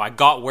 I didn't know. I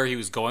got where he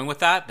was going with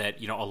that,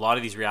 a lot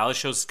of these reality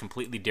shows is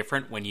completely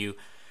different when you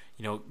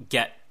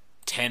get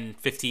 10,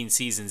 15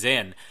 seasons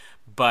in.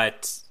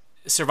 But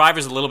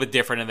Survivor's a little bit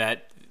different in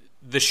that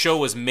the show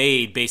was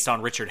made based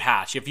on Richard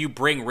Hatch. If you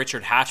bring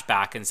Richard Hatch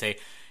back and say,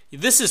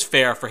 this is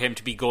fair for him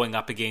to be going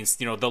up against,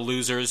 the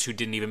losers who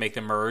didn't even make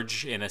the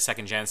merge in a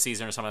second gen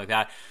season or something like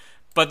that.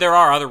 But there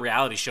are other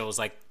reality shows.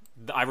 Like,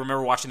 I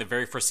remember watching the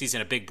very first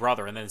season of Big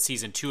Brother, and then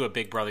season 2 of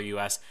Big Brother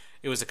US.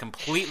 It was a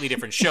completely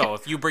different show.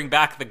 If you bring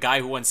back the guy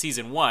who won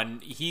season 1,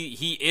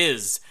 he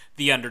is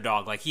the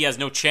underdog. Like, he has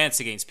no chance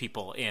against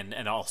people in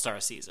an all-star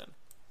season.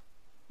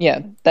 Yeah,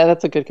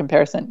 that's a good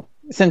comparison.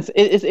 Since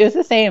it was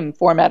the same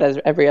format as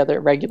every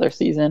other regular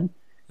season.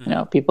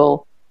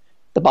 People,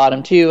 the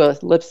bottom two,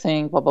 lip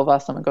sync, blah, blah, blah,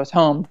 someone goes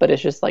home. But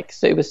it's just like,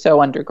 so it was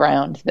so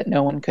underground that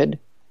no one could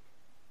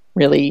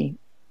really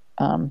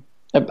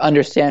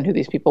understand who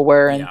these people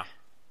were.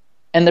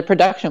 And the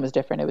production was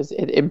different.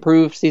 It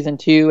improved season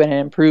 2, and it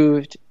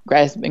improved,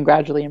 been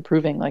gradually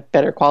improving, like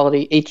better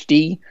quality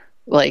HD,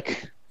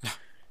 like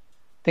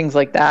things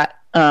like that.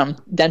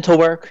 Dental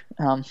work.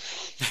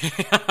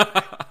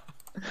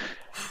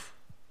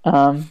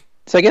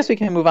 So I guess we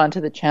can move on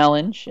to the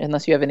challenge,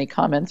 unless you have any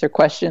comments or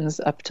questions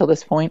up till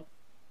this point.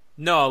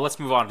 No, let's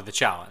move on to the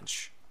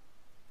challenge.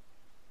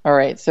 All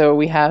right, so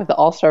we have the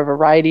All-Star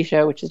Variety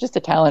Show, which is just a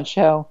talent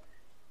show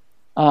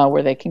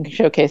where they can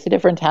showcase a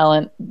different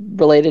talent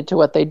related to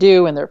what they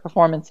do and their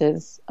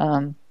performances.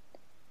 I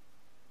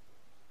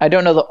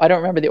don't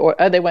remember the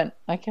order.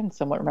 I can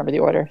somewhat remember the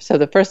order. So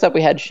the first up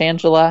we had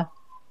Shangela,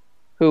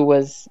 who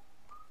was,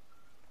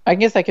 I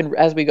guess I can,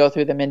 as we go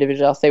through them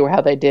individually, I'll say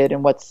how they did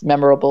and what's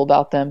memorable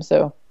about them.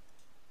 So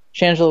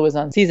Shangela was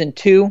on season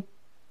 2,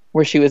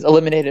 where she was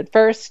eliminated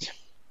first,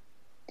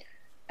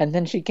 and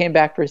then she came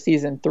back for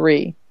season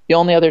 3. The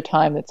only other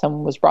time that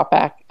someone was brought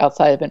back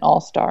outside of an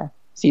all-star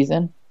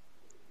season,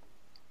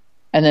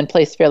 and then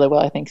placed fairly well,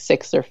 I think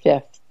 6th or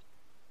 5th.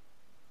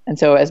 And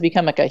so it has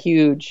become like a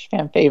huge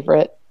fan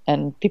favorite,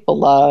 and people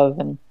love,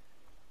 and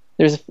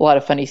there's a lot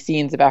of funny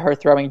scenes about her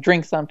throwing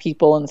drinks on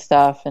people and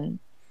stuff, and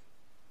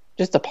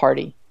just a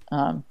party.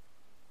 So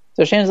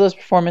Shangela's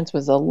performance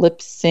was a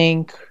lip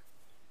sync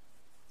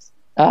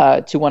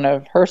to one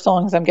of her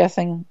songs, I'm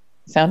guessing,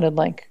 sounded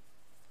like,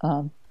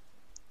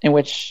 in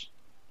which,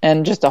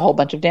 and just a whole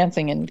bunch of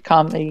dancing and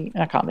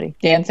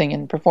dancing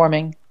and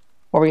performing.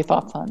 What were your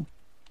thoughts on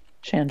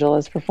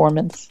Shangela's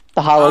performance?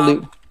 The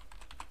Hallelujah.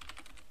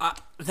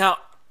 Now,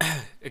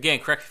 again,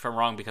 correct me if I'm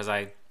wrong because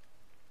I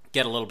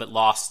get a little bit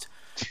lost,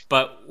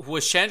 but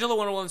was Shangela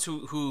one of the ones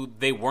who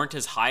they weren't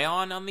as high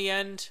on the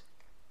end?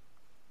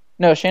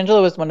 No,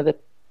 Shangela was one of the.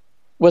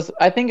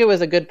 I think it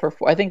was a good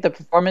I think the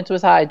performance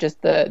was high,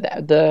 just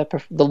the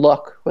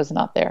look was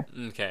not there.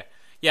 Okay,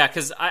 yeah,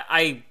 because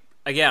I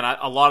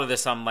a lot of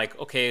this I'm like,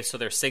 okay, so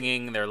they're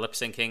singing, they're lip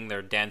syncing,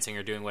 they're dancing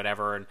or doing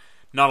whatever, and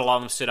not a lot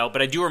of them stood out.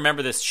 But I do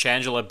remember this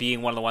Shangela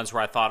being one of the ones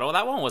where I thought, oh,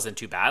 that one wasn't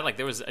too bad. Like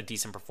there was a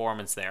decent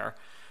performance there.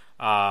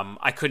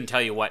 I couldn't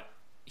tell you what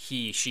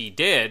she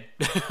did,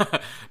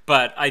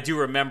 but I do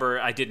remember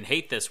I didn't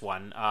hate this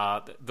one.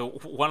 The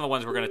one of the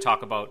ones we're going to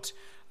talk about,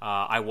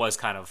 I was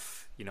kind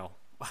of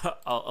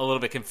a little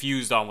bit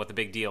confused on what the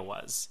big deal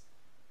was.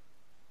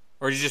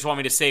 Or do you just want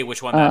me to say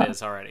which one that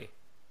is already?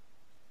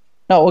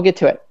 No, we'll get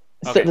to it.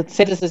 Okay. So, let's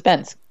say the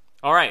suspense.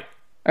 All right.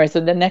 All right,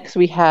 so then next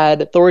we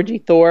had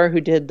Thorgy Thor,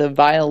 who did the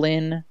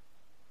violin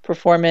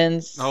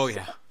performance. Oh,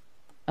 yeah.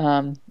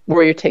 What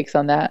were your takes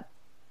on that?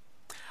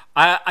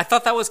 I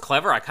thought that was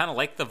clever. I kind of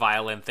liked the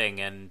violin thing.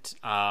 And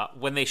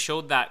when they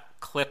showed that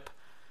clip,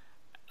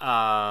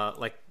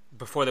 like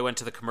before they went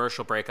to the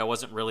commercial break, I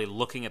wasn't really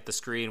looking at the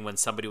screen when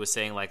somebody was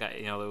saying, like,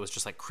 it was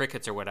just like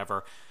crickets or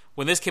whatever.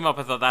 When this came up,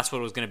 I thought that's what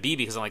it was going to be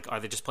because I'm like, are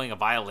they just playing a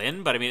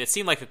violin? But I mean, it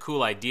seemed like a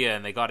cool idea,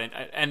 and they got in.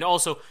 And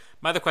also,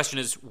 my other question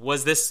is,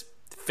 was this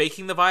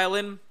faking the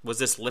violin? Was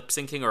this lip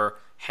syncing or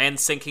hand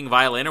syncing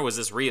violin, or was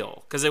this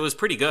real? Because it was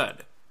pretty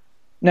good.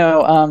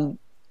 No,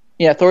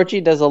 yeah,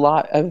 Thorgy does a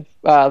lot of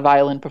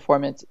violin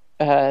performance.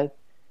 I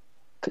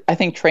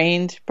think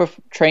trained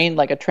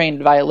like a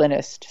trained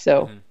violinist,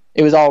 so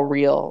it was all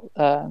real.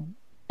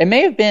 It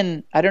may have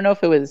been. I don't know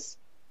if it was.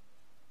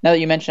 Now that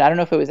you mentioned, I don't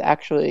know if it was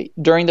actually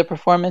during the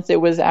performance.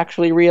 It was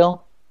actually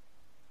real.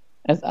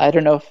 I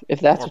don't know if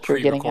that's or what you're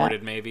getting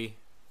at. Maybe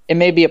it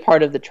may be a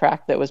part of the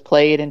track that was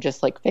played and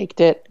just like faked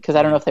it because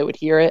I don't know if they would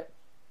hear it.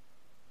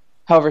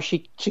 However, she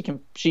can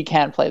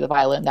play the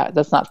violin.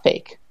 That's not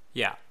fake.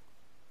 Yeah.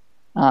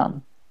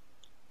 But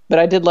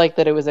I did like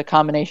that it was a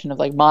combination of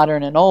like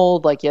modern and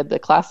old. Like you had the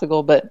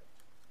classical, but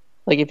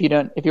like if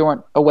you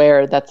weren't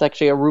aware, that's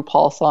actually a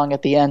RuPaul song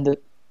at the end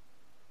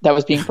that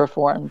was being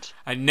performed.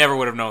 I never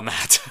would have known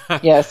that.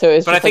 Yeah, so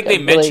it's. But I think like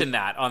they mentioned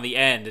that on the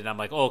end, and I'm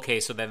like, oh, okay,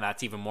 so then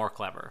that's even more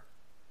clever.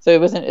 So it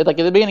wasn't like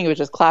at the beginning it was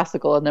just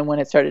classical, and then when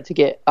it started to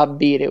get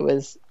upbeat, it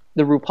was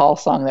the RuPaul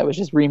song that was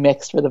just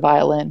remixed for the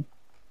violin.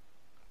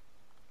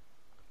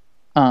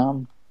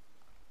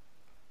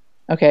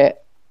 Okay.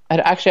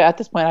 Actually, at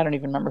this point, I don't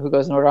even remember who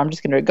goes in order. I'm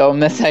just going to go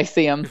unless I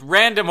see them.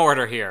 Random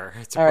order here.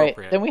 It's appropriate.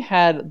 All right. Then we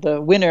had the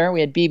winner. We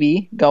had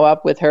BB go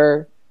up with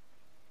her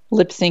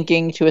lip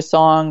syncing to a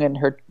song and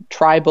her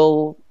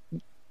tribal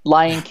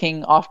Lion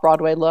King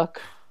off-Broadway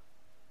look.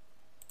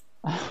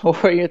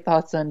 What were your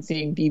thoughts on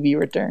seeing BB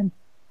return?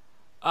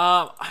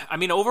 I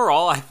mean,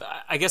 overall,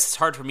 I guess it's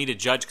hard for me to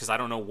judge because I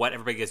don't know what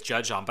everybody gets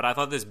judged on, but I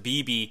thought this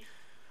BB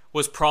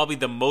was probably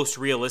the most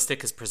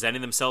realistic as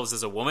presenting themselves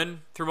as a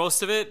woman through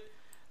most of it.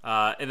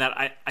 In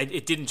that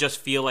it didn't just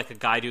feel like a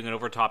guy doing an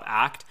over-top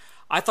act.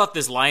 I thought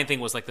this lion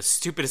thing was like the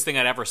stupidest thing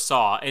I'd ever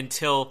saw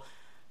until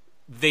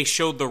they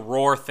showed the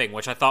roar thing,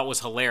 which I thought was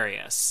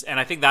hilarious.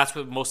 And I think that's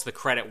what most of the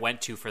credit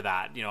went to for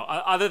that.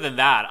 Other than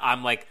that,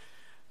 I'm like,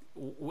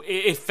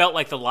 it felt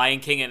like the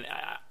Lion King, and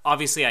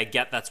obviously I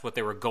get that's what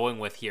they were going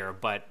with here,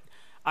 but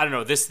I don't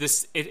know,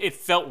 it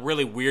felt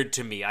really weird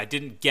to me. I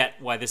didn't get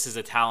why this is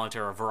a talent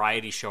or a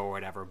variety show or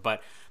whatever,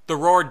 but the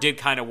roar did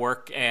kind of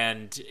work,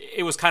 and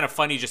it was kind of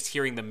funny just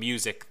hearing the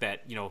music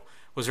that,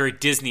 was very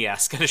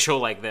Disney-esque in a show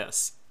like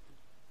this.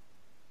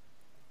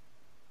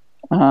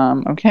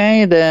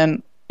 Okay,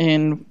 then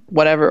in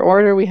whatever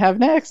order we have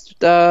next,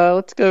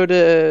 let's go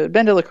to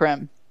Ben de la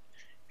Creme,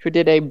 who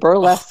did a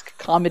burlesque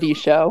comedy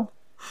show,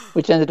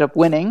 which ended up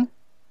winning.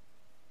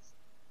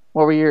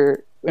 What were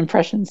your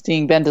impressions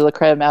seeing Ben de la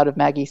Creme out of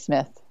Maggie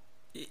Smith?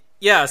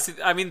 Yeah,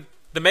 I mean,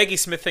 the Maggie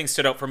Smith thing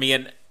stood out for me,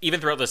 and even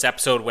throughout this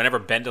episode, whenever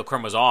Ben de la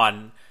Creme was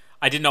on,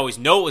 I didn't always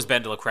know it was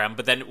Ben de la Creme,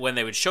 but then when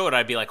they would show it,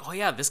 I'd be like, oh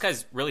yeah, this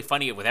guy's really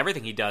funny with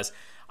everything he does.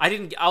 I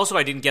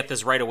didn't get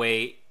this right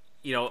away.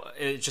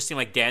 It just seemed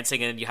like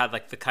dancing, and you had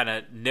like the kind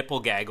of nipple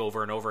gag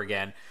over and over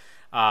again.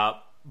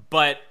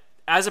 But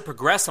as it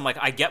progressed, I'm like,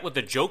 I get what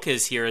the joke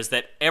is here, is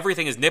that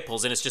everything is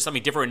nipples, and it's just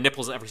something different with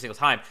nipples every single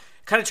time.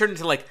 It kind of turned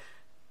into like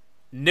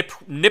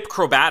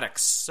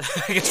nipcrobatics,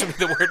 I guess would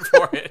be the word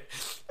for it.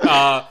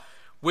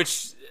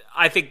 Which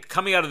I think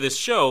coming out of this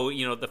show,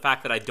 the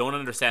fact that I don't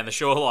understand the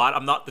show a lot,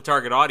 I'm not the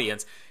target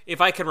audience.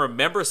 If I can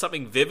remember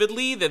something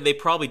vividly, then they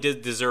probably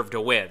did deserve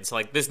to win. So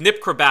like this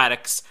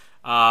nipcrobatics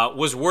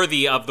was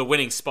worthy of the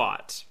winning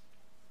spot.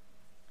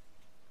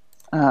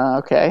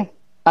 Okay.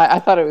 I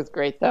thought it was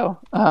great though.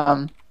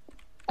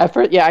 At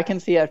first, yeah, I can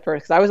see at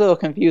first, 'cause I was a little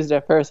confused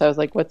at first. I was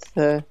like, what's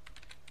the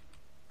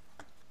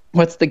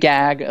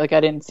gag? Like, I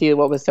didn't see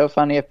what was so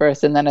funny at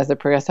first. And then as it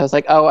progressed, I was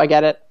like, oh, I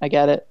get it.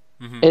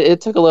 Mm-hmm.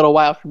 It took a little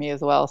while for me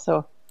as well.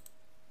 So,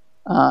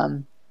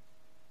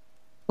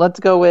 let's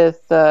go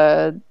with,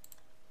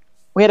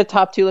 we had a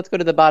top two. Let's go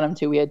to the bottom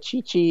two. We had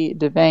Chi-Chi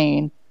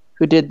DeVayne,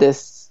 who did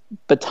this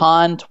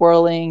baton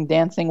twirling,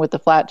 dancing with the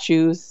flat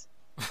shoes.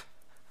 Do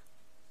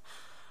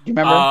you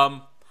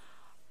remember?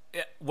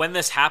 When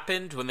this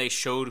happened, when they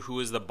showed who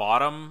was the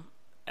bottom,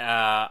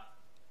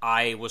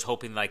 I was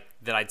hoping that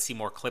I'd see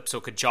more clips so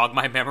it could jog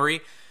my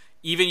memory.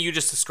 Even you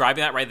just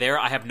describing that right there,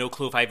 I have no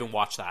clue if I even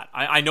watched that.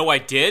 I know I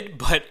did,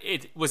 but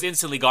it was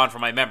instantly gone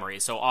from my memory.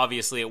 So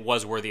obviously it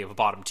was worthy of a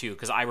bottom two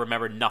because I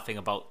remember nothing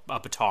about a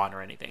baton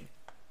or anything.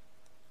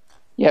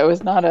 Yeah, it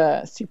was not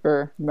a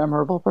super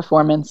memorable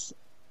performance.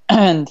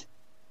 And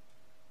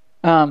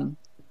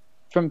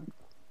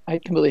I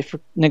completely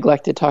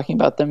neglected talking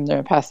about them in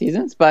their past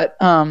seasons, but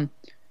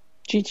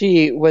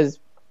Chi-Chi was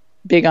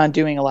big on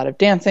doing a lot of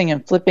dancing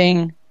and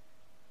flipping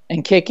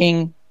and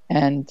kicking,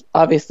 and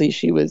obviously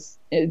she was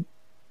a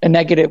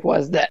negative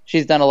was that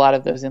she's done a lot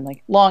of those in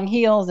like long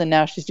heels, and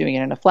now she's doing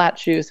it in a flat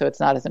shoe, so it's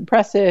not as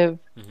impressive.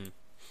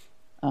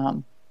 Mm-hmm.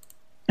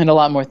 And a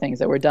lot more things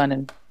that were done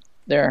in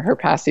her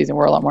past season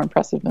were a lot more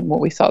impressive than what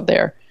we saw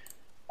there.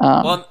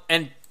 Well,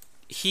 and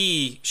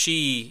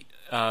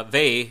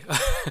they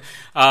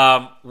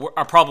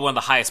are probably one of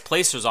the highest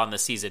placers on the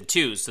season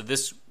too, so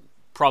this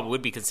probably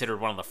would be considered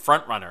one of the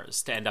front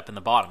runners to end up in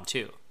the bottom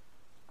too.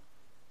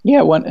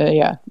 Yeah,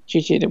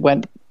 Chi-Chi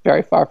went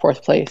very far,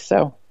 fourth place,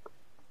 so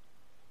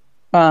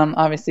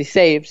obviously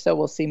saved, so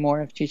we'll see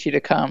more of Chi-Chi to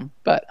come.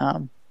 But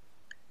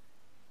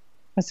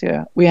let's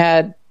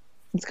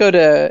go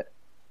to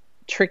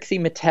Trixie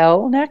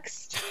Mattel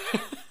next.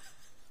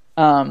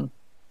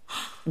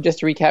 Just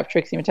to recap,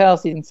 Trixie Mattel,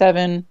 season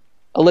 7,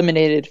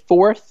 eliminated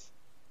 4th,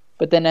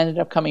 but then ended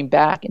up coming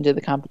back into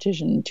the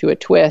competition to a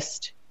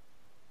twist,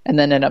 and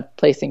then ended up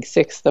placing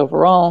 6th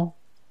overall.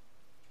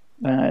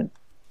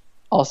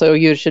 Also,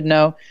 you should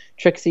know,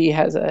 Trixie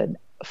has a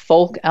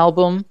folk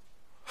album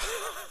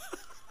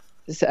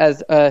as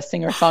a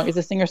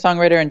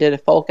singer-songwriter and did a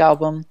folk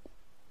album.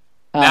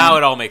 Now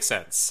it all makes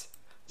sense.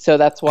 So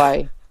that's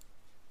why.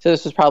 So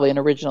this was probably an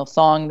original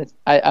song.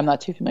 I'm not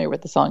too familiar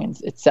with the song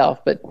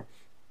itself, but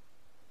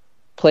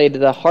played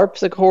the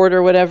harpsichord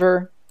or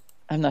whatever.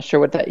 I'm not sure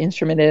what that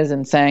instrument is,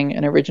 and sang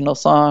an original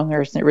song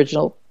or an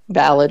original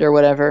ballad or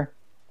whatever.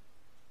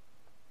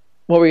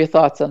 What were your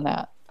thoughts on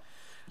that?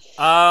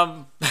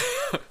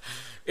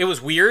 It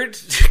was weird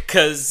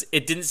because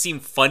it didn't seem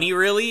funny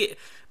really,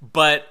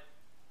 but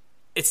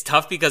it's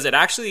tough because it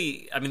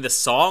actually, the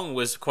song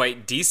was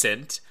quite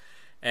decent,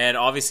 and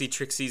obviously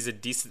Trixie's a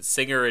decent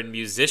singer and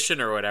musician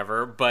or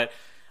whatever, but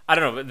I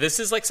don't know, this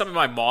is like something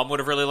my mom would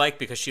have really liked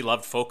because she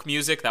loved folk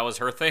music. That was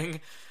her thing.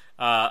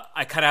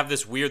 I kind of have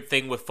this weird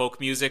thing with folk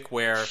music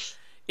where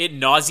it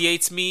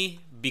nauseates me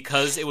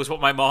because it was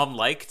what my mom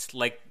liked.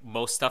 Like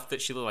most stuff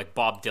that she like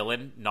Bob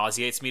Dylan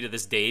nauseates me to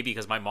this day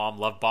because my mom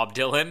loved Bob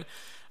Dylan.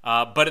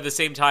 But at the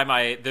same time,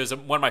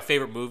 one of my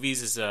favorite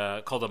movies is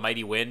called A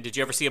Mighty Wind. Did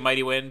you ever see A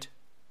Mighty Wind?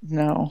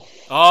 No.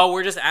 Oh,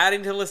 we're just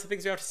adding to the list of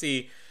things you have to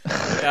see.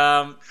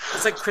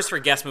 It's like Christopher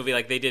Guest movie.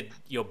 Like they did,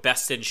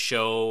 Best in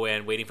Show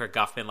and Waiting for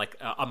Guffman, like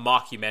a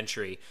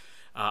mockumentary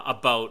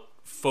about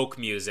folk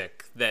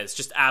music that's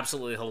just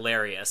absolutely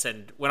hilarious.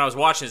 And when I was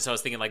watching this, I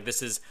was thinking like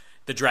this is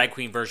the drag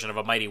queen version of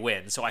A Mighty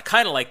Wind. So I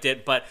kind of liked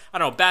it, but I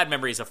don't know, bad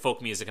memories of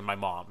folk music and my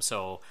mom.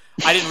 So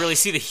I didn't really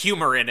see the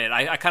humor in it.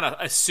 I kind of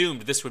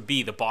assumed this would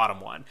be the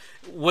bottom one.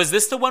 Was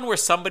this the one where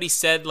somebody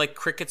said like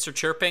crickets are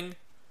chirping?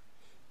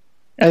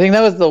 I think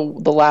that was the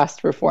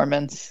last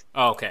performance.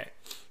 Oh, okay.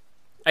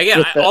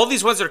 Again, all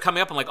these ones that are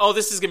coming up, I'm like, oh,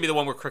 this is going to be the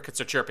one where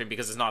crickets are chirping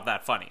because it's not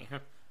that funny.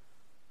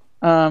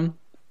 No,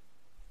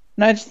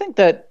 I just think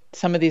that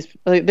some of these,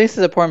 like, this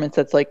is a performance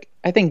that's like,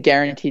 I think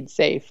guaranteed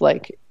safe.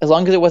 Like, as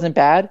long as it wasn't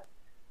bad,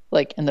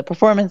 like, and the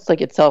performance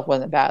like itself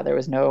wasn't bad. There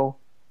was no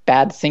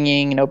bad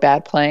singing, no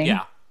bad playing.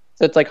 Yeah.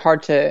 So it's like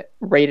hard to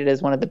rate it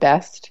as one of the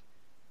best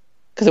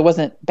because it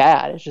wasn't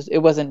bad. It's just, it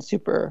wasn't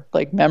super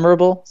like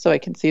memorable. So I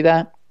can see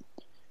that.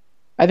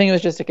 I think it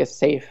was just like a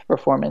safe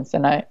performance,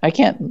 and I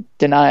can't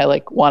deny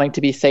like wanting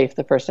to be safe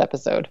the first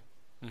episode.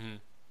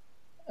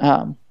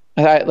 Mm-hmm.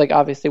 Like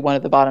obviously one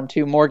of the bottom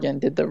two, Morgan,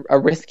 did a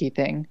risky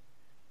thing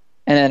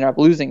and ended up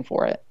losing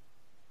for it.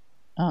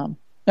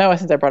 Now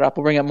since I brought it up,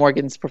 we'll bring up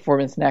Morgan's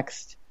performance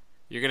next.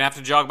 You're gonna have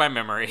to jog my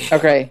memory.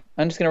 Okay,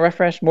 I'm just gonna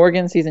refresh.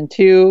 Morgan, season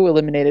 2,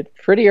 eliminated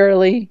pretty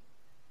early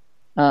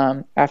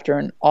after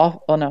an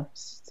awful. Oh no,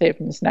 save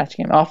from the Snatch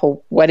Game.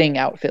 Awful wedding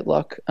outfit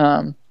look.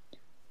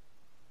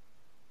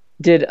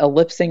 did a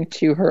lip sync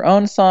to her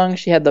own song.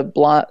 She had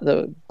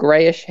the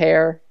grayish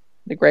hair,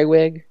 the gray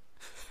wig.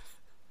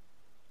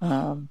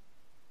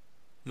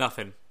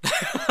 Nothing.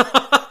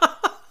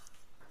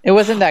 It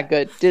wasn't that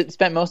good.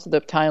 Spent most of the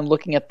time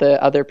looking at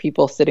the other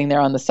people sitting there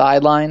on the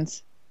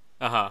sidelines.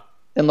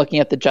 And looking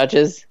at the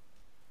judges.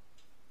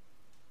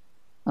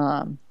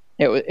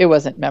 It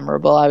wasn't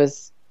memorable. I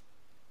was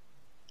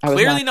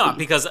clearly not,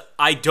 because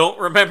I don't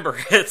remember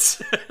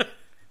it.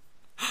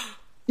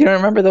 You don't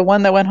remember the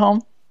one that went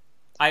home?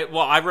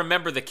 I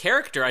remember the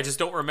character. I just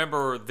don't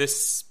remember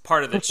this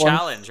part of the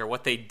challenge or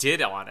what they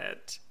did on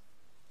it.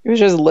 It was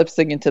just lip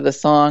syncing to the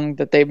song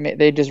that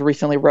they just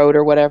recently wrote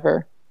or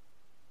whatever.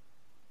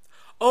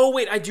 Oh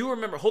wait, I do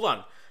remember.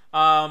 Hold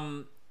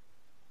on.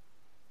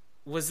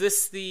 Was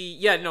this the...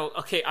 Yeah, no,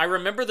 okay, I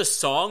remember the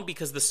song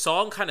because the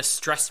song kind of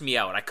stressed me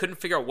out. I couldn't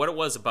figure out what it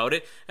was about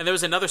it. And there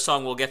was another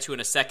song we'll get to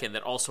in a second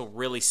that also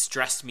really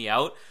stressed me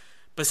out.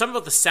 But something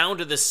about the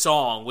sound of this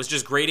song was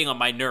just grating on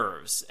my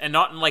nerves. And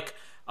not in like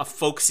a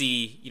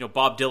folksy,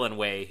 Bob Dylan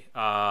way.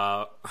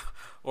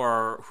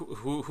 Or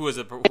who was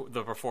it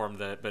that performed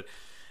that? But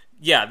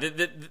yeah,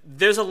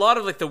 there's a lot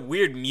of like the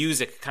weird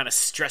music kind of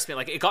stressed me.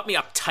 Like it got me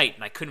uptight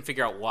and I couldn't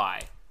figure out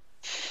why.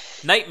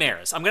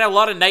 Nightmares. I'm going to have a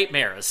lot of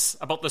nightmares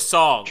about the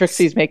songs.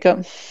 Trixie's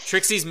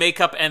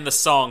makeup and the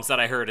songs that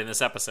I heard in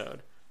this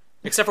episode.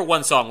 Except for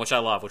one song, which I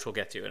love, which we'll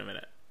get to in a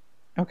minute.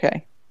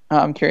 Okay.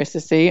 I'm curious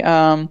to see.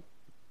 So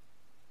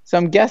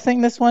I'm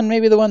guessing this one may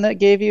be the one that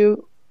gave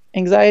you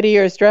anxiety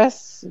or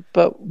stress,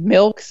 but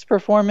Milk's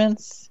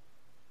performance...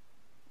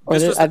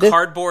 This was the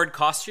cardboard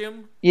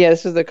costume? Yeah,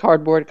 this was the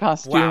cardboard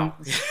costume. Wow.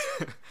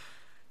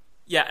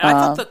 Yeah, and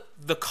I thought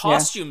the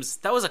costumes,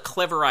 that was a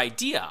clever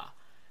idea.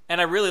 And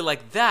I really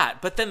liked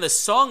that. But then the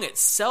song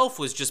itself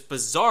was just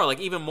bizarre, like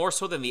even more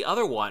so than the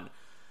other one.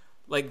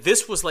 Like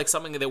this was like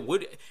something that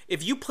would...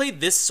 If you played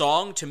this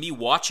song to me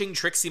watching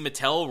Trixie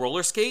Mattel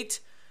roller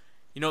skate,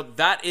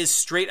 that is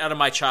straight out of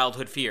my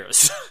childhood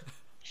fears.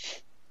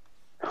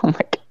 Oh my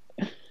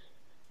God.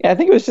 Yeah, I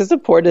think it was just a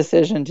poor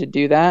decision to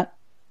do that.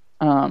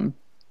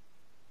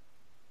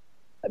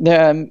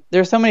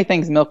 There's so many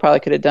things Milk probably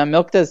could have done.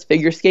 Milk does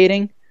figure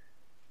skating.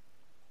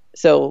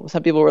 So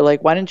some people were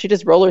like, why didn't you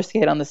just roller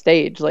skate on the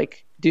stage?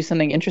 Like, do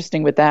something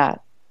interesting with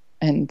that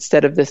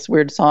instead of this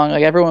weird song.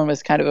 Like, everyone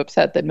was kind of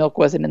upset that Milk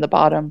wasn't in the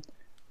bottom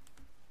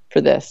for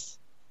this.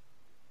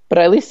 But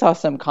I at least saw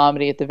some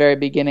comedy at the very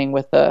beginning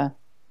with the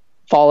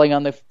falling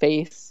on the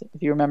face,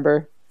 if you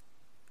remember.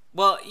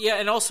 Well, yeah,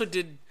 and also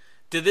did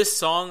this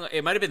song,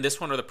 it might have been this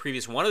one or the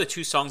previous one of the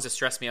two songs that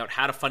stressed me out,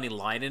 had a funny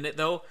line in it,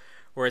 though,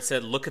 where it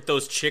said, look at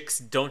those chicks,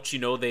 don't you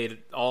know they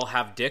all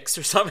have dicks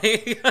or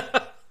something?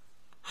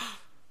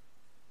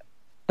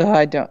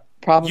 I don't.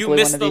 Probably you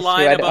missed the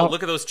line two. about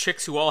look at those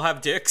chicks who all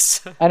have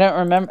dicks. I don't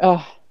remember.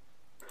 Oh.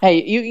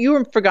 Hey,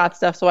 you forgot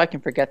stuff, so I can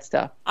forget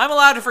stuff. I'm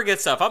allowed to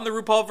forget stuff. I'm the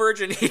RuPaul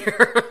virgin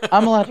here.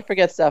 I'm allowed to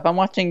forget stuff. I'm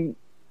watching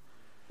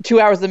 2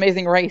 hours of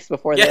Amazing Race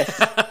before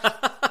this.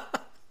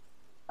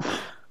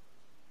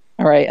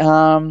 All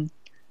right.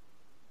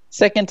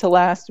 Second to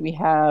last, we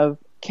have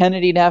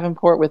Kennedy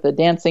Davenport with a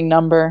dancing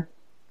number.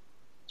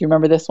 Do you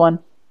remember this one?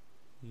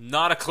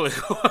 Not a clue.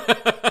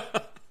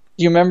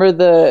 Do you remember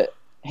the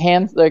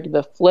hands, like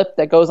the flip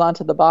that goes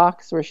onto the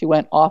box where she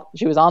went off?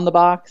 She was on the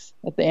box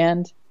at the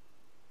end.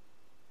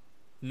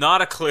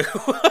 Not a clue.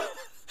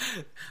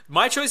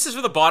 My choices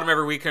for the bottom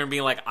every week are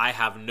being like, I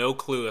have no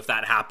clue if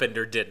that happened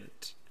or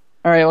didn't.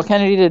 All right. Well,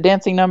 Kennedy did a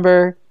dancing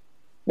number.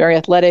 Very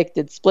athletic.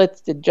 Did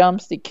splits. Did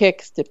jumps. Did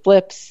kicks. Did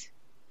flips.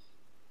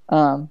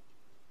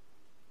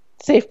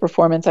 Safe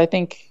performance. I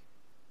think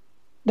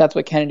that's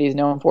what Kennedy's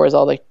known for, is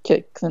all the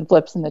kicks and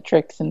flips and the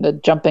tricks and the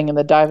jumping and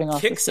the diving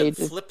off the stages. Kicks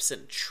and flips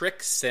and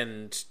tricks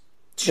and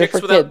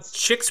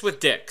chicks with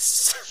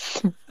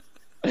dicks.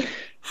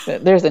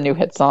 There's a new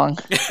hit song.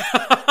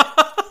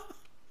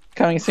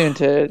 Coming soon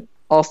to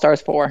All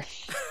Stars 4.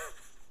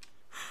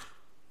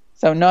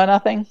 So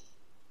nothing?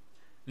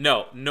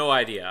 No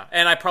idea.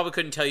 And I probably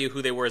couldn't tell you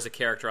who they were as a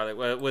character.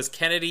 Was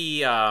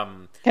Kennedy...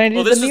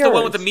 Kennedy this was the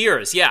one with the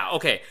mirrors. Yeah,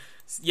 okay.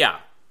 Yeah.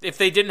 If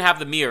they didn't have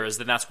the mirrors,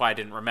 then that's why I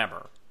didn't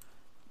remember.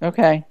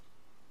 Okay.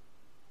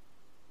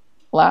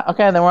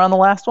 Okay, then we're on the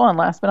last one.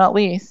 Last but not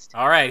least.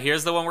 All right,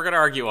 here's the one we're going to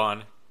argue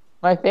on.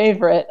 My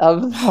favorite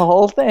of the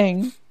whole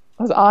thing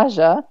was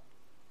Aja,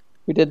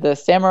 who did the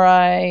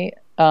samurai,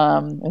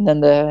 and then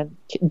the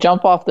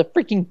jump off the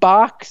freaking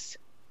box.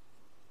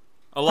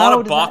 A lot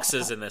of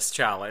boxes in this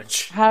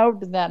challenge. How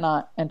did that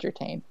not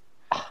entertain?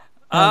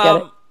 I don't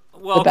get it.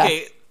 Well,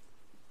 okay.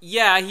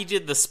 Yeah, he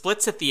did the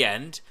splits at the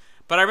end,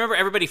 but I remember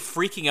everybody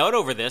freaking out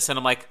over this, and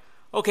I'm like,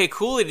 okay,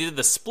 cool, he did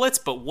the splits,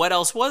 but what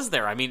else was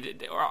there? I mean,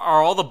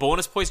 are all the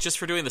bonus points just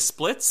for doing the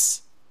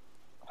splits?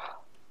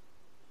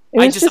 It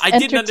was just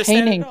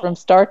entertaining from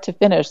start to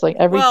finish. Like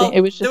everything, well,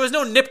 it was just... There was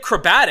no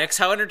nip-crobatics.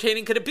 How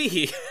entertaining could it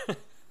be?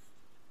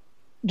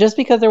 Just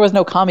because there was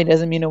no comedy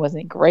doesn't mean it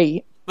wasn't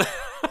great.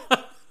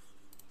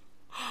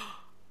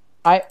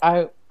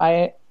 I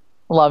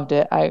loved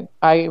it. I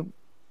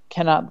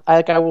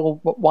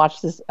will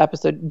watch this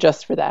episode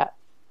just for that.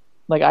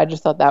 Like, I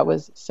just thought that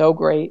was so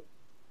great.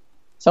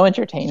 so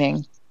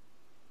entertaining.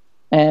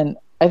 And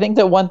I think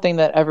that one thing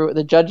that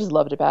the judges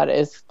loved about it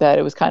is that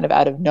it was kind of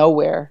out of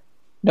nowhere.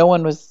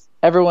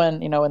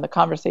 Everyone, in the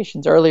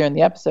conversations earlier in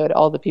the episode,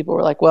 all the people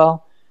were like,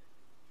 well,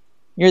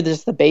 you're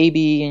just the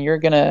baby and you're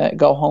going to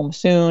go home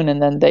soon.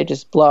 And then they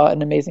just blow out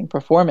an amazing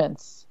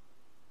performance.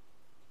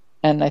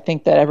 And I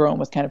think that everyone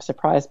was kind of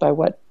surprised by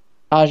what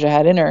Aja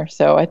had in her.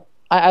 So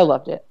I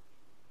loved it.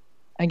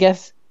 I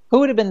guess, who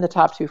would have been the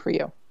top two for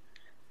you?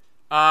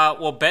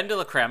 Well, Ben de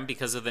la Creme,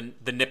 because of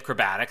the nip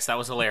acrobatics. That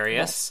was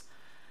hilarious. Yeah.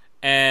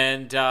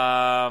 And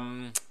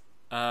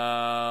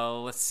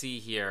let's see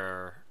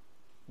here.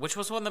 Which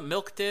was one that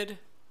Milk did?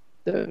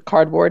 The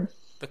cardboard.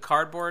 The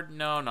cardboard?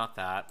 No, not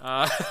that.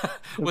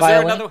 Was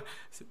violin? There another?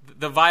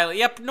 The violin?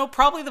 Yep. No,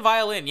 probably the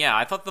violin. Yeah,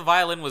 I thought the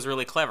violin was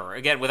really clever.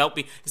 Again,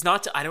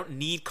 I don't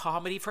need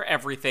comedy for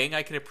everything.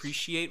 I can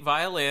appreciate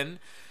violin.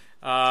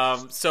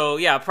 So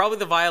yeah, probably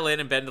the violin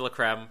and Ben de la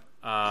Creme.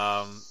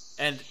 I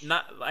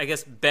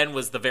guess Ben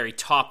was the very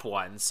top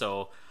one.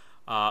 So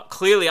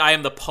clearly, I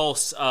am the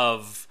pulse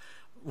of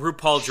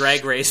RuPaul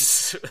Drag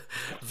Race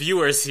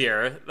viewers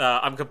here.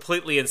 I'm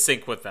completely in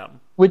sync with them.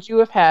 Would you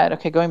have had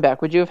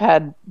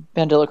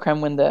Ben de la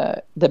Creme win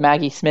the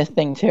Maggie Smith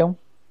thing too?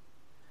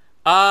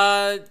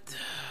 Was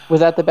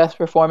that the best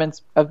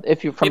performance from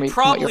It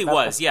probably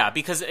was, yeah,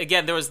 because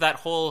again, there was that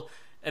whole,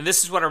 and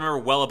this is what I remember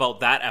well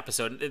about that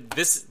episode.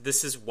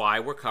 This is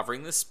why we're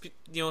covering this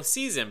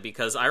season,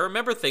 because I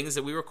remember things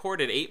that we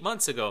recorded 8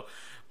 months ago.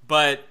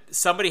 But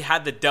somebody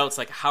had the doubts,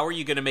 like, how are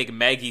you going to make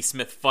Maggie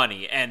Smith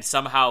funny? And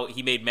somehow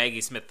he made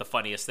Maggie Smith the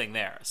funniest thing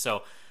there.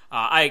 So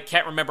I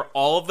can't remember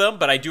all of them,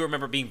 but I do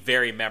remember being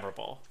very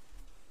memorable.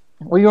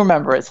 Well, you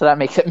remember it, so that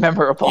makes it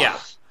memorable. Yeah,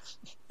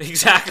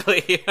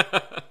 exactly.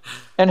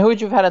 And who would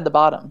you have had at the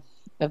bottom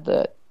of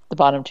the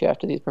bottom two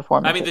after these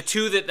performances? I mean, the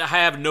two that I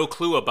have no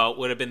clue about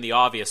would have been the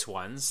obvious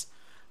ones.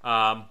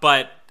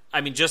 But, I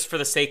mean, just for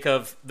the sake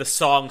of the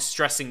song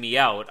stressing me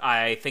out,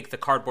 I think the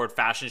Cardboard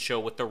Fashion Show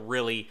with the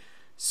really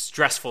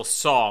stressful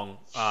song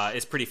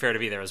is pretty fair to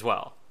be there as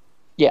well.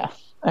 Yeah,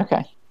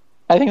 okay.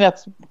 I think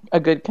that's a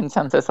good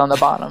consensus on the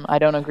bottom. I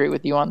don't agree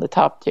with you on the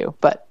top two,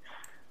 but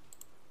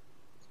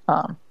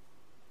and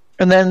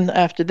then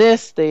after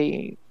this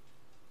they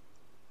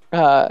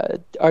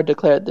are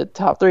declared the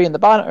top three in the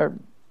bottom, or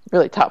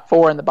really top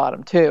four in the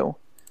bottom two.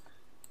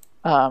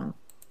 So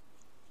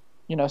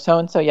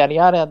and so yada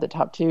yada, the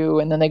top two,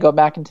 and then they go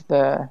back into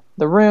the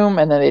room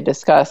and then they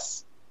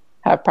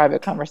have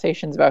private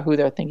conversations about who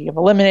they're thinking of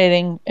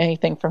eliminating.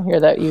 Anything from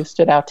here that you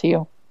stood out to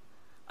you?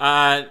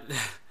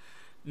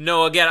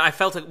 No, again, I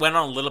felt it went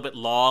on a little bit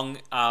long.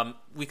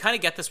 We kind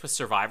of get this with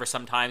Survivor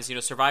sometimes.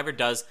 Survivor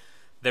does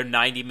their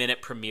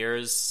 90-minute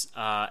premieres,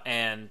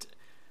 and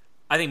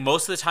I think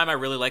most of the time I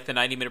really like the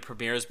 90-minute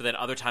premieres, but then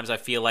other times I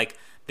feel like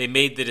they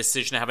made the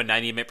decision to have a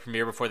 90-minute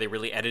premiere before they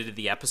really edited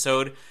the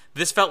episode.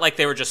 This felt like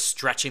they were just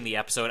stretching the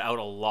episode out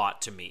a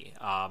lot to me.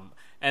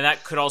 And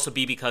that could also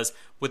be because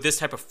with this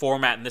type of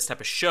format and this type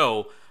of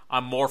show,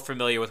 I'm more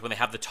familiar with when they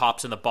have the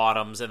tops and the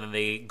bottoms and then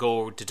they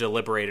go to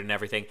deliberate and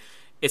everything.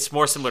 It's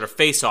more similar to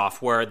Face Off,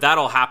 where that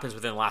all happens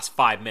within the last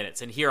 5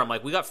 minutes. And here I'm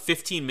like, we got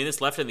 15 minutes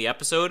left in the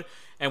episode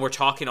and we're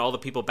talking to all the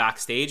people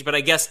backstage. But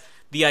I guess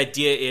the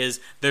idea is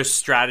there's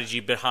strategy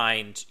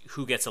behind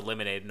who gets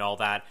eliminated and all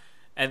that.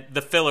 And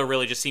the filler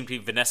really just seemed to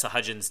be Vanessa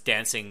Hudgens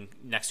dancing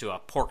next to a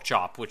pork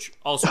chop, which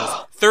also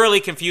was thoroughly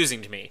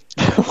confusing to me.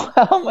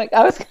 Oh my!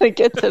 I was going to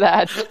get to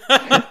that.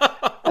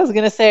 I was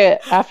going to say,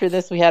 after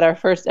this, we had our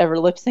first ever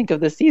lip sync of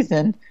the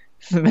season.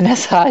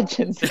 Vanessa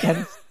Hudgens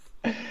against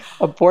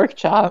a pork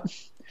chop.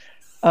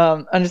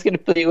 I'm just going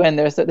to fill you in.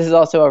 This is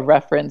also a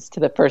reference to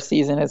the first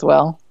season as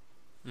well.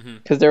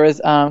 Because there was,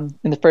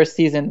 in the first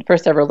season,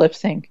 first ever lip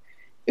sync,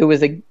 it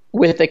was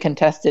with a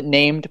contestant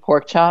named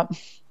Pork Chop.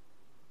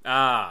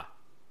 Ah.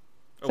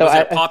 So was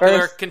it a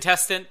popular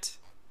contestant?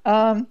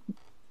 Not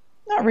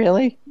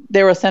really.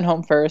 They were sent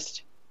home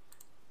first.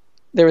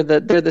 They're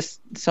the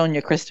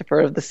Sonia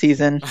Christopher of the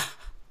season.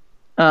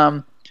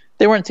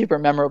 They weren't super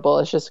memorable.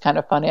 It's just kind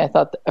of funny. I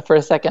thought for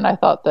a second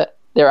that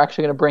they were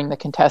actually going to bring the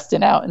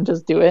contestant out and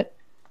just do it.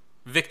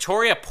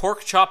 Victoria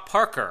Porkchop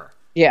Parker.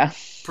 Yeah.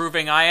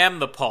 Proving I am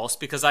the pulse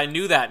because I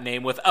knew that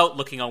name without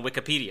looking on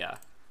Wikipedia.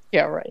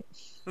 Yeah, right.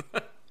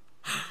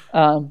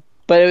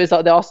 But it was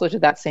they also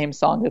did that same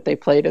song that they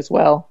played as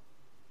well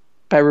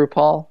by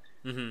RuPaul.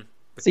 Mm-hmm.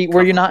 See,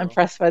 were you not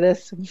impressed by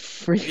this?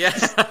 Yeah.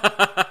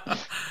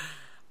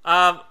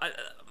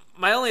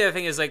 My only other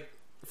thing is, like,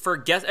 are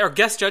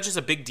guest judges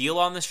a big deal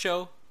on this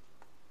show?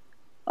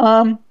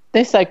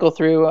 They cycle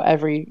through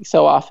every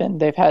so often.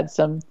 They've had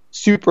some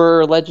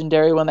super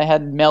legendary when they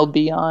had Mel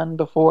B on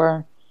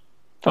before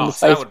from the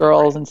Spice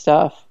Girls and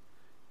stuff.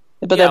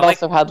 But they've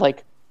also had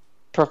like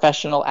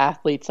professional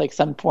athletes, like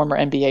some former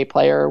NBA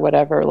player or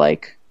whatever.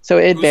 Like, so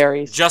it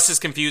varies. Just as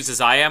confused as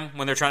I am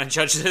when they're trying to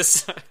judge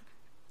this.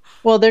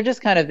 Well, they're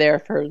just kind of there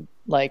for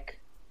like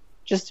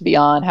just to be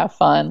on, have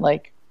fun,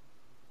 like,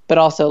 but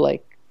also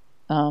like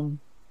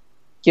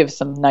give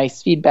some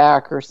nice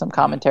feedback or some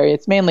commentary.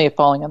 It's mainly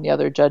falling on the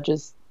other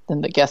judges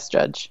than the guest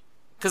judge.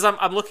 because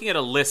I'm looking at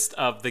a list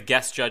of the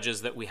guest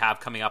judges that we have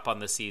coming up on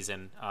the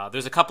season.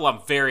 There's a couple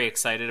I'm very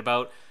excited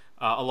about.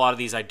 A lot of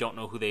these I don't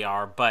know who they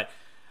are, but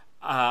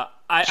I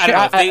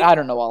don't know. I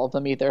don't know all of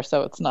them either,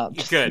 so it's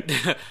not good.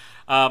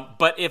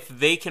 But if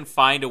they can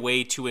find a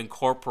way to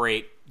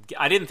incorporate,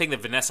 I didn't think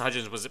that Vanessa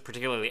Hudgens was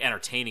particularly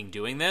entertaining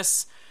doing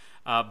this.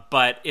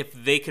 But if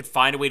they could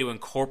find a way to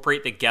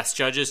incorporate the guest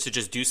judges to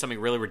just do something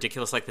really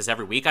ridiculous like this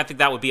every week, I think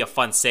that would be a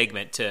fun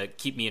segment to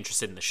keep me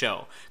interested in the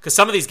show. Because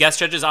some of these guest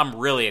judges I'm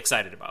really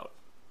excited about.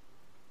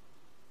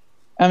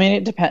 I mean,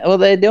 it depends. Well,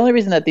 the only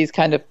reason that these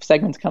kind of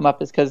segments come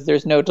up is because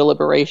there's no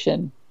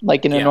deliberation.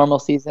 Like in a normal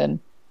season,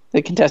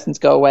 the contestants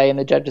go away and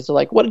the judges are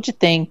like, what did you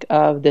think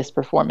of this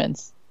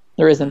performance?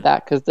 There isn't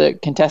that because the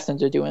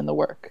contestants are doing the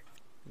work.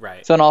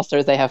 Right. So in All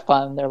Stars, they have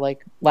fun. They're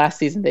like, last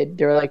season, they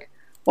were like,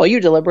 while you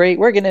deliberate,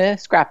 we're going to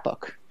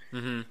scrapbook.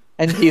 Mm-hmm.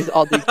 And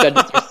all these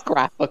judges are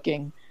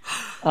scrapbooking.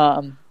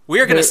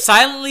 We're going to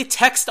silently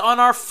text on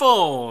our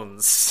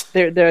phones.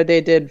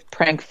 They did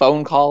prank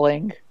phone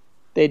calling.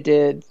 They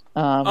did...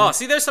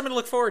 see, there's something to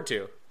look forward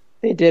to.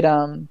 They did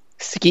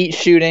skeet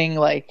shooting,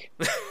 like...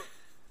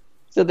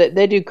 So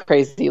they do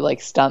crazy,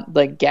 like, stunt,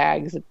 like,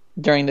 gags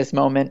during this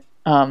moment.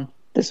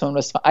 This one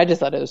was fun. I just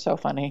thought it was so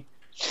funny.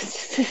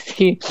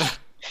 He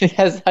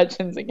has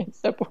Hutchins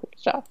against the pork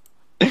chop.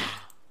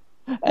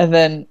 And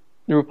then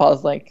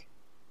RuPaul's like,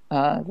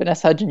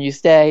 Vanessa Hudgens, you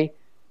stay.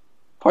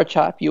 Pork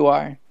chop, you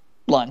are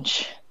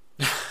lunch.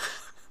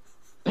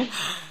 And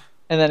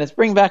then it's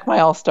bring back my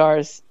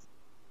All-Stars.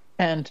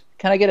 And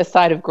can I get a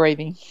side of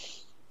gravy?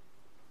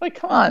 Like,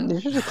 come on.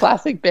 These are just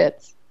classic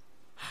bits.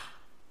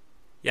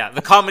 Yeah,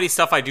 the comedy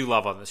stuff I do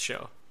love on this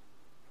show.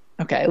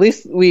 Okay, at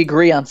least we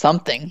agree on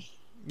something.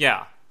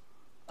 Yeah.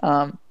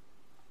 And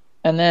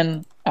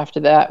then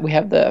after that, we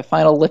have the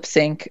final lip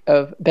sync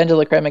of Ben de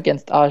la Creme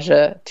against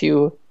Aja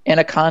to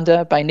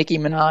Anaconda by Nicki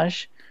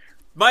Minaj.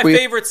 My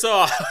favorite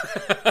song.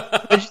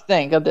 What did you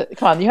think of it?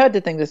 Come on, you had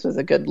to think this was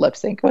a good lip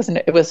sync, wasn't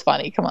it? It was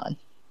funny. Come on.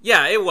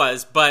 Yeah, it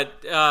was. But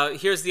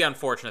here's the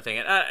unfortunate thing.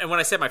 And when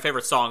I say my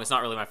favorite song, it's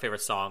not really my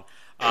favorite song.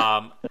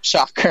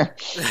 Shocker.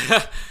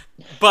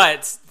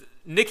 But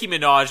Nicki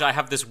Minaj, I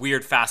have this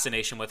weird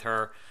fascination with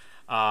her.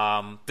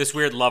 This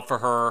weird love for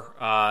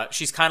her.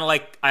 She's kind of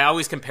like, I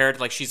always compare it to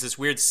like she's this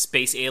weird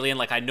space alien.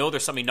 Like I know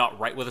there's something not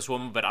right with this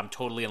woman, but I'm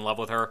totally in love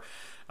with her.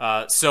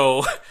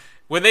 So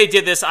when they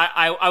did this,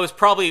 I was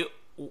probably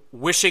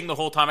wishing the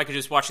whole time I could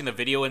just watching the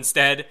video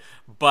instead.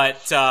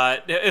 But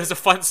it was a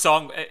fun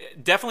song.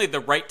 Definitely the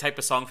right type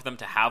of song for them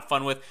to have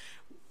fun with.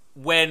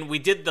 When we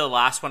did the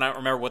last one, I don't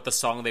remember what the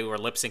song they were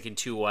lip syncing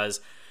to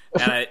was.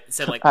 And I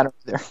said like, I don't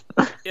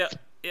know. Yeah.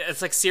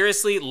 It's like,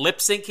 seriously, lip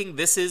syncing,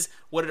 this is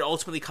what it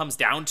ultimately comes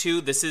down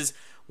to. This is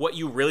what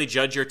you really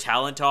judge your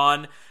talent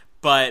on.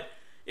 But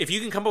if you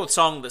can come up with a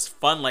song that's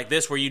fun like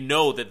this, where you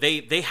know that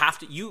they have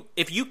to,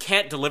 if you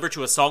can't deliver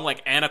to a song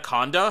like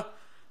Anaconda,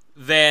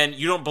 then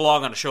you don't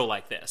belong on a show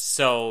like this.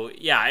 So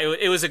yeah,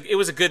 it was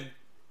a good,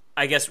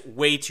 I guess,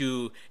 way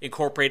to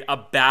incorporate a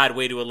bad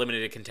way to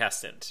eliminate a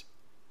contestant.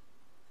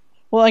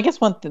 Well, I guess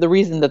the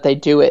reason that they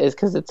do it is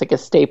because it's like a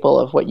staple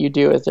of what you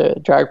do as a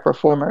drag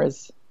performer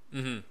is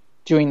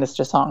doing this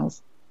to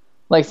songs.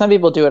 Like some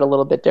people do it a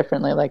little bit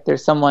differently. Like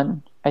there's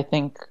someone who's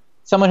going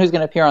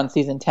to appear on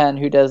season 10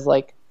 who does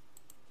like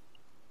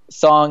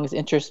songs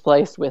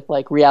interspliced with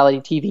like reality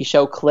TV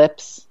show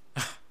clips.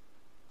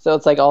 So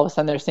it's like all of a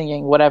sudden they're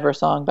singing whatever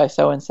song by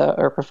so-and-so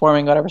or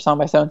performing whatever song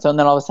by so-and-so. And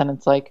then all of a sudden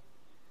it's like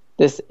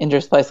this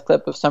interspliced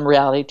clip of some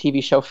reality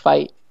TV show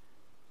fight.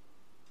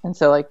 And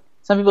so like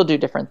some people do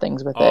different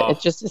things with it.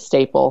 It's just a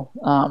staple.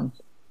 You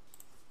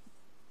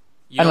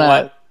know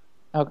what?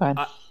 Oh, go ahead.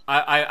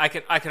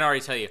 I can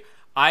already tell you,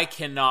 I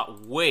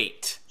cannot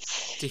wait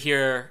to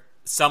hear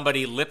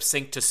somebody lip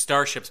sync to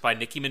Starships by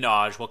Nicki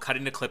Minaj while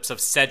cutting the clips of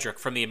Cedric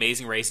from The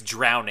Amazing Race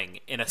drowning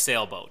in a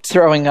sailboat.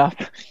 Throwing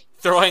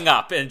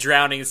up and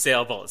drowning in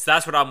sailboats.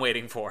 That's what I'm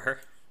waiting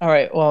for. All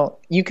right, well,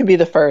 you can be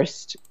the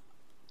first.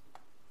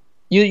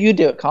 You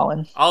do it,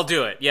 Colin. I'll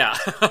do it, yeah.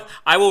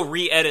 I will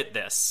re-edit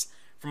this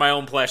for my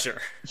own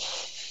pleasure.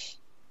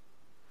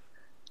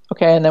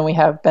 Okay, and then we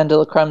have Ben de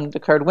la Creme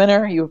declared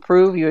winner. You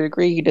approve, you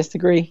agree, you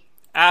disagree?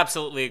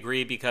 Absolutely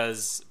agree,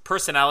 because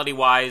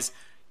personality-wise,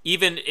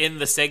 even in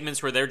the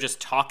segments where they're just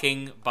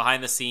talking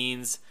behind the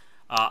scenes,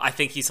 I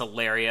think he's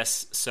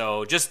hilarious.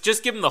 So just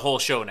give him the whole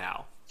show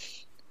now.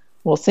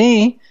 We'll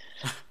see.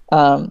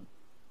 So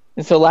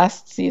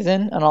last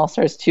season on All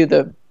Stars 2,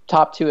 the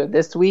top two of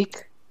this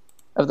week,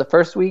 of the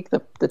first week,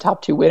 the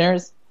top two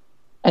winners,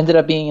 ended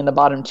up being in the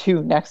bottom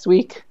two next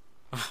week.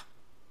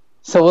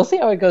 So we'll see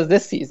how it goes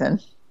this season.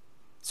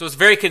 So it's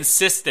very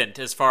consistent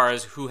as far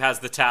as who has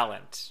the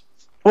talent.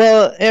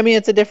 Well, I mean,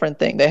 it's a different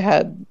thing. They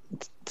had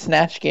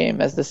Snatch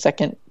Game as the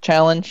second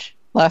challenge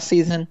last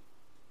season,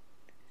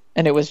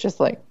 and it was just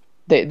like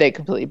they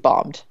completely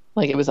bombed.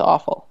 Like it was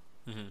awful.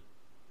 Mm-hmm.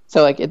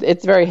 So like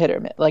it's very hit or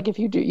miss. Like if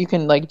you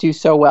can like do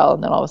so well,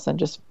 and then all of a sudden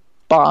just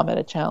bomb at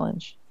a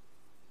challenge.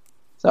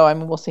 So I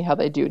mean, we'll see how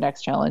they do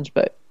next challenge,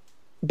 but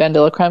Ben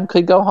de la Creme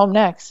could go home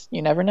next.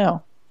 You never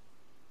know.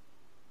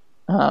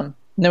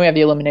 And then we have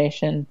the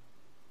elimination.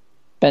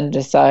 Ben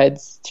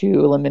decides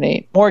to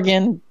eliminate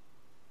Morgan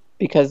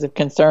because of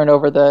concern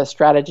over the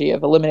strategy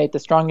of eliminate the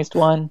strongest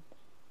one.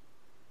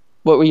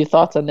 What were your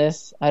thoughts on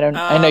this? I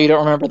know you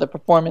don't remember the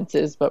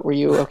performances, but were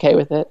you okay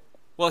with it?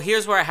 Well,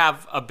 here's where I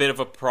have a bit of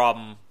a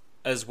problem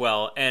as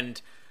well, and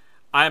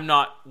I'm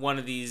not one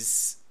of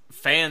these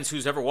fans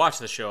who's ever watched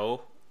the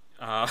show.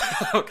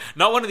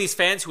 Not one of these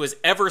fans who has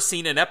ever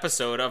seen an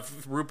episode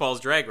of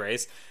RuPaul's Drag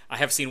Race. I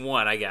have seen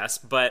one, I guess,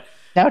 but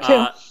now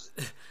two.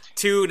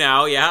 Two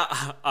now,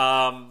 yeah.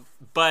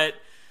 But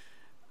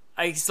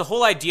it's the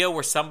whole idea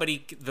where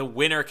the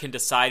winner can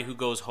decide who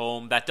goes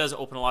home. That does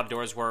open a lot of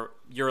doors where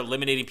you're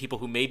eliminating people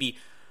who maybe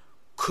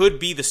could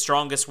be the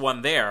strongest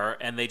one there,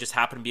 and they just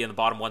happen to be in the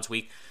bottom once a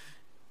week.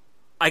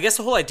 I guess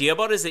the whole idea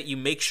about it is that you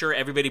make sure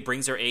everybody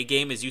brings their A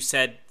game. As you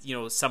said,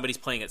 somebody's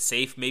playing it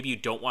safe. Maybe you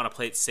don't want to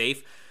play it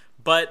safe.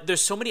 But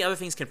there's so many other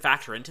things can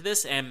factor into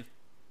this, and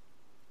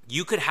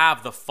you could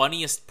have the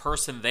funniest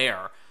person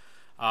there,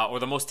 or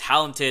the most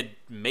talented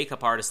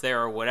makeup artist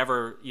there, or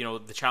whatever,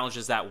 the challenge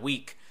is that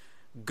week,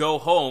 go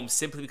home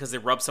simply because they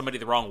rub somebody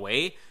the wrong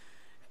way.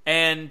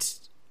 And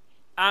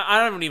I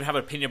don't even have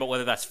an opinion about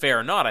whether that's fair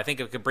or not. I think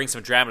it could bring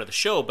some drama to the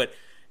show, but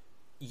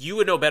you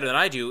would know better than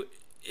I do.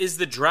 Is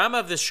the drama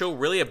of this show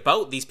really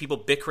about these people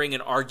bickering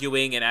and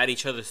arguing and at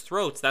each other's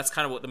throats? That's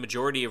kind of what the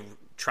majority of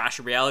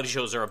trashy reality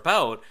shows are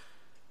about.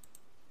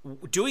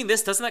 Doing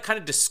this, doesn't that kind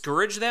of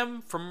discourage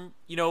them from,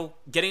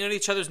 getting on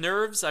each other's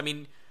nerves? I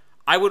mean,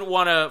 I wouldn't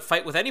want to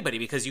fight with anybody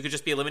because you could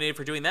just be eliminated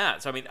for doing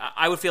that. So, I mean,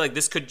 I would feel like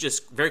this could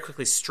just very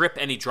quickly strip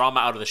any drama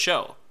out of the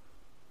show.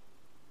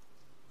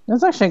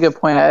 That's actually a good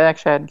point. I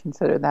actually hadn't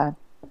considered that.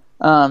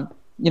 A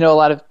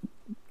lot of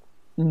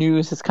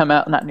news has come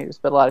out, not news,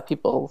 but a lot of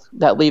people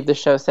that leave the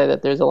show say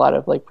that there's a lot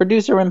of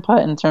producer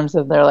input in terms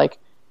of they're like,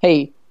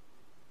 hey,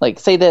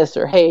 say this,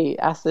 or hey,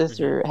 ask this,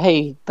 or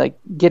hey,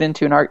 get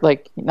into an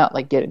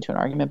not get into an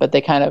argument, but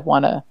they kind of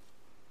want to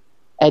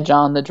edge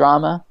on the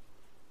drama.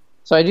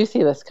 So I do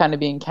see this kind of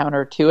being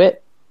counter to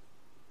it,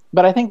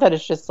 but I think that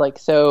it's just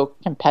so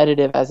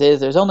competitive as is.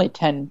 There's only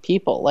 10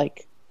 people.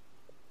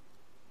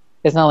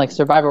 It's not like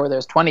Survivor where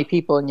there's 20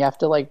 people and you have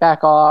to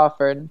back off.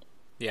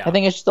 Yeah. I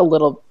think it's just a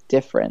little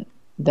different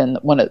than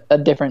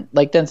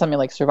than something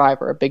like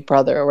Survivor or Big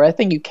Brother, where I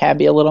think you can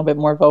be a little bit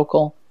more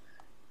vocal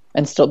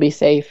and still be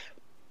safe.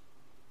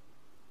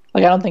 I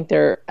don't think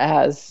they're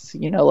as,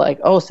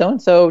 oh,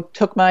 so-and-so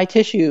took my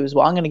tissues.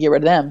 Well, I'm going to get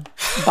rid of them.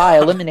 Bye,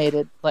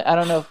 eliminated. I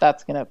don't know if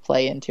that's going to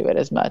play into it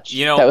as much.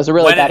 That was a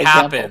really bad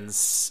example.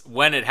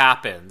 When it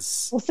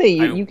happens. We'll see.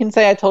 You can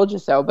say I told you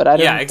so, but I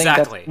don't think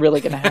that's really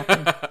going to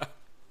happen.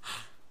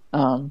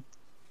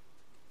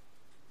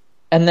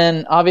 And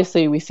then,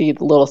 obviously, we see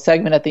the little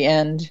segment at the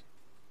end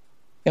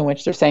in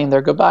which they're saying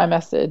their goodbye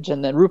message,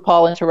 and then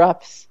RuPaul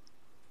interrupts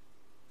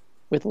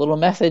with a little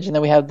message, and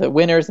then we have the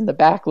winners in the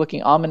back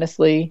looking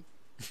ominously.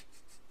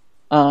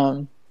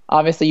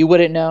 Obviously, you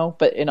wouldn't know,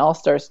 but in All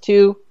Stars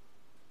 2,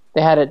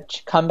 they had a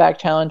comeback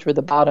challenge where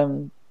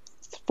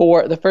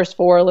the first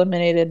four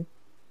eliminated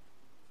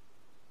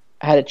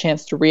had a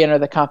chance to re-enter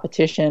the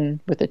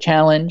competition with a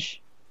challenge,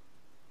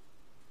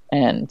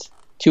 and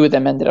two of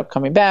them ended up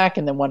coming back,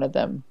 and then one of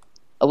them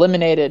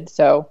eliminated.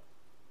 So,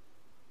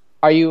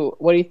 what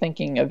are you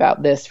thinking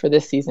about this for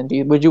this season?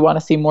 Would you want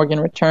to see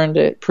Morgan return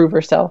to prove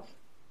herself?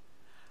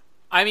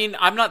 I mean,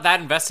 I'm not that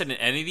invested in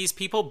any of these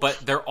people,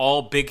 but they're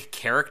all big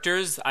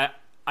characters. I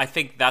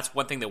think that's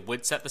one thing that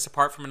would set this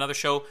apart from another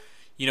show.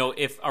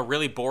 If a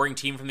really boring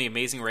team from The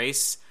Amazing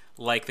Race,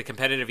 like the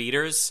Competitive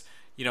Eaters,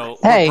 were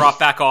brought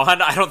back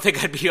on, I don't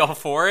think I'd be all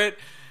for it.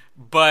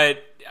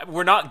 But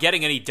we're not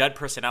getting any dud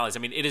personalities. I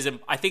mean,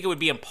 I think it would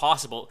be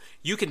impossible.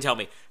 You can tell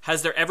me,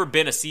 has there ever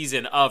been a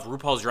season of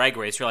RuPaul's Drag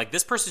Race where you're like,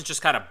 this person's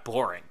just kind of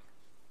boring?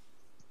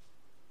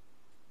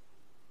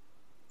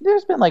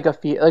 There's been a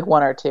few,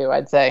 one or two,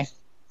 I'd say.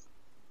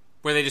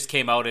 Where they just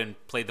came out and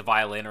played the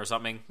violin or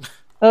something?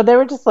 No, they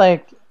were just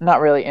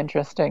not really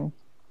interesting.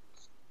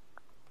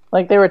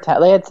 They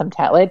had some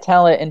talent. They had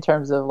talent in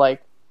terms of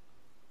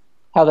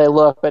how they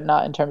look, but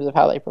not in terms of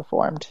how they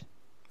performed.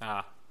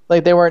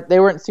 They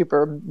weren't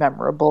super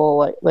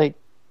memorable. They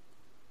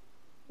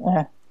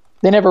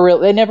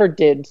never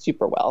did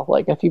super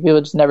well. A few people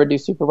just never do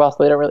super well,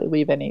 so they don't really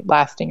leave any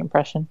lasting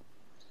impression.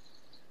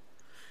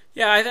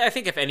 Yeah, I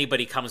think if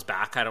anybody comes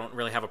back, I don't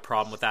really have a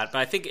problem with that. But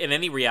I think in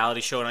any reality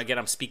show, and again,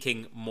 I'm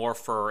speaking more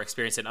for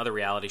experience in other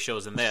reality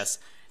shows than this,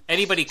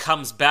 anybody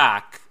comes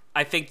back,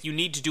 I think you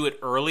need to do it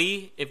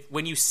early.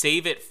 When you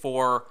save it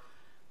for,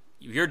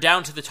 you're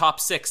down to the top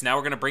 6, now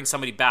we're going to bring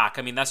somebody back.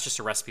 I mean, that's just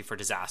a recipe for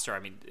disaster. I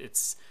mean,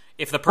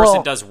 if the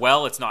person does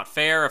well, it's not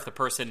fair. If the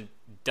person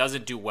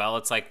doesn't do well,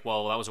 it's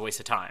well, that was a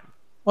waste of time.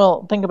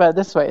 Well, think about it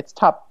this way. It's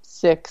top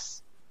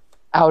 6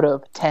 out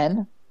of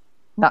 10.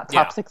 Not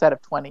top 6 out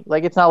of 20.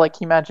 It's not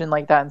can you imagine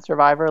that in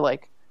Survivor?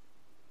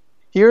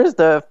 Here's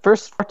the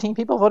first 14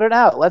 people voted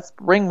out. Let's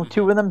bring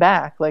 2 of them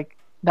back.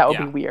 That would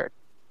be weird.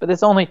 But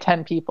there's only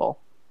 10 people.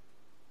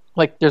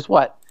 There's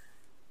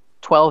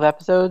 12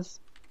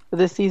 episodes for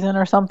this season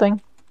or something?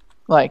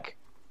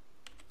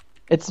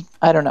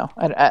 I don't know.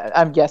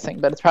 I'm guessing,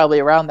 but it's probably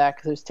around that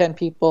because there's 10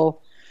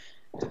 people,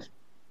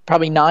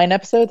 probably 9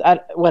 episodes.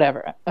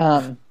 Whatever.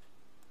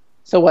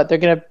 So what they're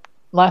gonna?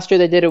 Last year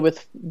they did it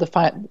with the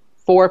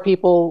 4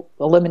 people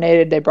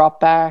eliminated. They brought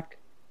back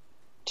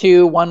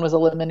 2. 1 was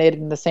eliminated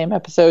in the same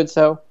episode.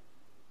 So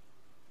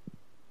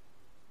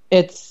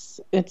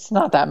it's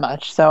not that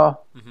much. So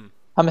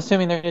I'm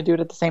assuming they're gonna do it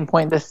at the same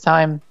point this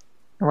time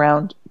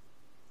around.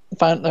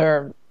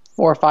 There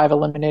 4 or 5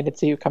 eliminated.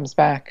 See who comes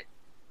back.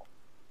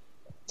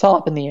 It's all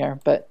up in the air,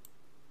 but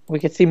we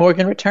could see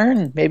Morgan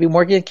return. Maybe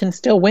Morgan can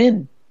still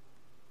win.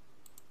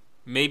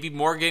 Maybe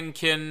Morgan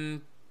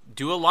can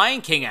do a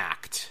Lion King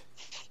act.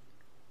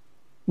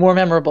 More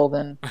memorable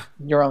than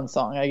your own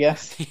song, I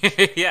guess.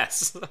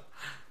 Yes.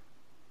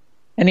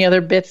 Any other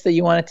bits that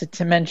you wanted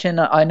to mention?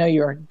 I know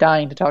you're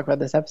dying to talk about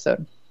this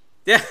episode.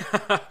 Yeah.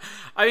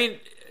 I mean,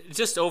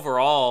 just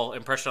overall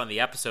impression on the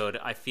episode,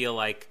 I feel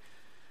like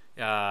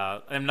I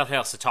have nothing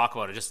else to talk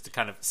about it, just to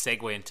kind of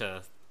segue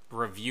into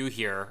review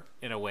here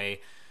in a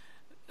way.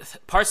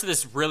 Parts of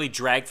this really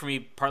drag for me,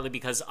 partly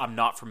because I'm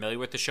not familiar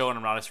with the show and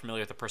I'm not as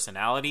familiar with the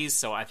personalities,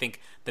 so I think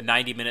the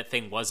 90-minute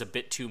thing was a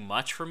bit too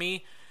much for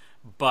me.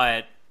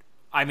 But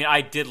I mean,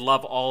 I did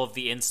love all of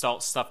the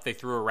insult stuff they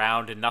threw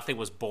around, and nothing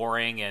was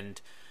boring, and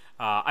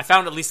I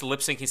found at least the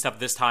lip-syncing stuff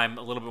this time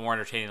a little bit more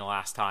entertaining than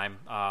last time.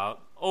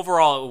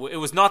 Overall, it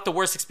was not the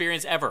worst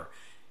experience ever.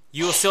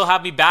 You will still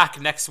have me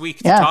back next week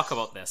to talk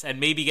about this, and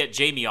maybe get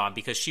Jamie on,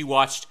 because she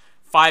watched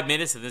 5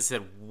 minutes and then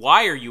said,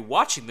 "Why are you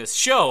watching this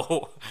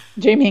show?"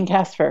 Jamie and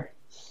Casper.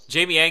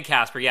 Jamie and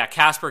Casper. Yeah,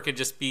 Casper could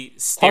just be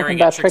staring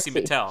at Trixie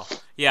Mattel.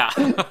 Yeah.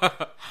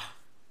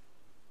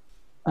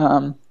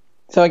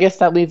 So I guess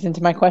that leads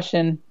into my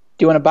question.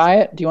 Do you want to buy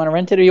it? Do you want to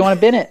rent it? Or do you want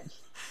to bin it?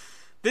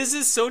 This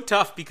is so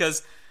tough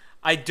because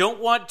I don't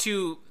want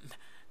to...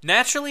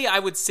 Naturally, I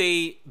would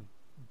say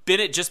bin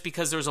it just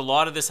because there's a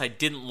lot of this I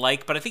didn't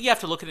like, but I think you have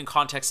to look at it in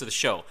context of the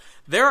show.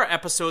 There are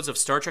episodes of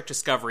Star Trek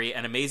Discovery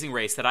and Amazing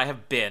Race that I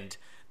have binned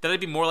that I'd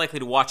be more likely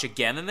to watch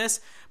again than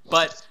this,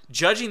 but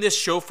judging this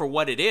show for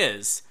what it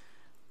is,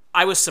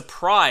 I was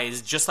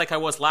surprised, just like I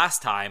was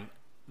last time,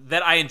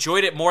 that I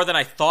enjoyed it more than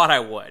I thought I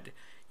would.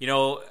 You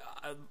know,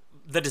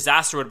 the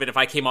disaster would have been if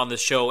I came on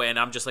this show and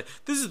I'm just like,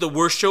 this is the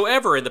worst show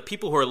ever, and the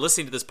people who are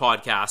listening to this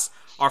podcast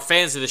are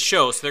fans of the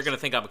show, so they're going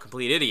to think I'm a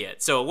complete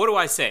idiot. So what do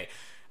I say?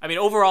 I mean,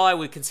 overall, I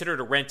would consider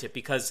to rent it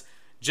because,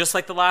 just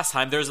like the last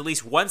time, there's at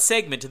least one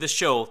segment to this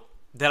show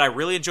that I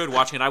really enjoyed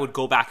watching, and I would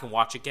go back and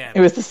watch again. It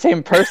was the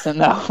same person,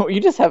 though.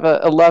 You just have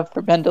a love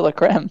for Ben de la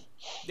Creme.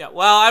 Yeah,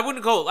 well, I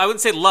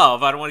wouldn't say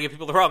love. I don't want to give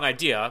people the wrong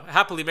idea.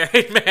 Happily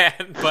married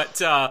man. But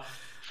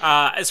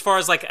as far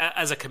as, like,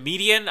 as a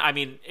comedian, I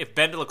mean, if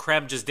Ben de la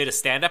Creme just did a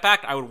stand-up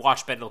act, I would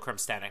watch Ben de la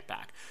Creme's stand-up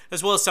act,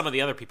 as well as some of the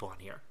other people on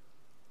here.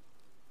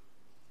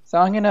 So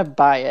I'm going to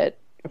buy it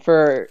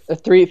for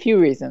a few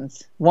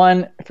reasons.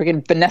 One,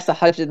 freaking Vanessa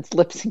Hudgens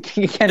lip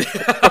syncing against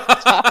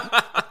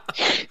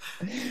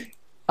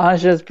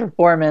Aja's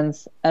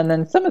performance, and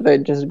then some of the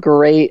just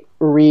great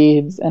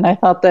reads. And I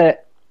thought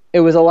that it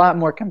was a lot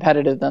more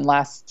competitive than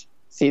last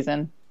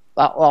season,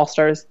 All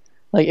Stars.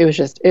 Like it was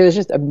just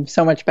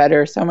so much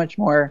better, so much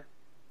more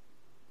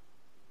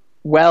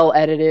well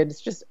edited.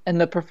 It's just,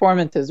 and the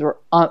performances were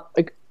on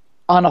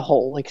a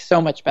whole like so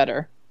much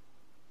better.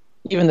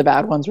 Even the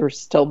bad ones were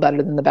still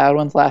better than the bad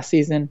ones last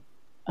season.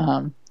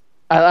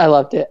 I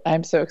loved it.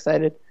 I'm so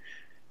excited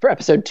for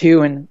episode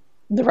 2 and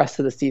the rest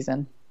of the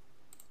season.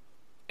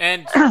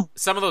 And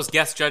some of those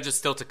guest judges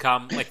still to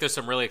come. Like, there's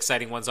some really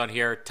exciting ones on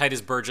here.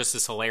 Titus Burgess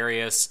is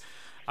hilarious.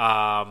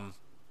 The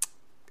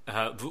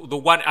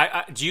one,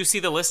 do you see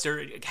the list,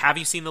 or have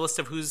you seen the list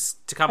of who's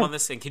to come on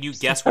this? And can you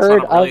guess which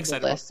one I'm really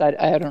excited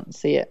about? I don't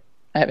see it.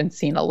 I haven't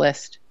seen a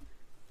list.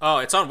 Oh,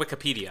 it's on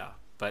Wikipedia,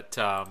 but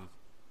I'll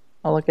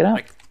look it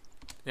up.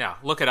 Yeah,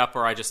 look it up,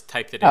 or I just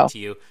typed it into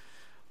you.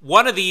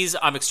 One of these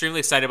I'm extremely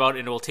excited about,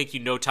 and it will take you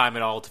no time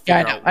at all to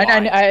figure out why.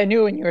 I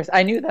knew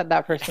I knew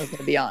that person was going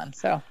to be on.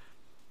 So,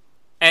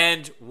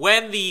 and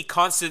when the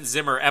Constance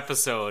Zimmer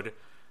episode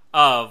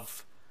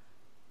of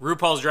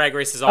RuPaul's Drag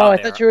Race is on, I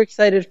thought you were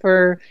excited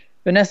for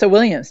Vanessa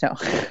Williams. No,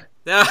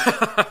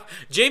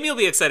 Jamie will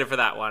be excited for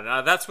that one.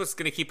 That's what's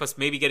going to keep us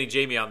maybe getting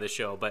Jamie on this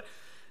show, but.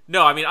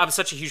 No, I mean, I'm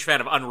such a huge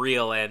fan of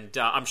Unreal, and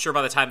I'm sure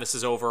by the time this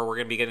is over, we're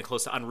going to be getting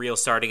close to Unreal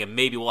starting, and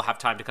maybe we'll have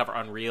time to cover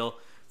Unreal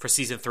for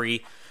Season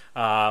 3.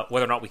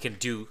 Whether or not we can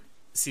do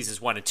Seasons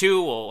 1 and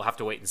 2, we'll have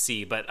to wait and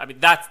see. But, I mean,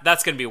 that's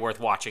going to be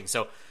worth watching.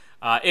 So,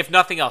 if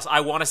nothing else,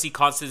 I want to see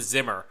Constance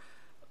Zimmer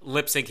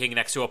lip-syncing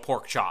next to a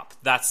pork chop.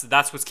 That's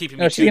what's keeping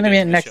me tuned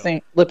in. She's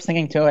going to be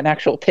lip-syncing to an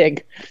actual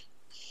pig.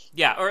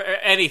 Yeah, or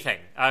anything.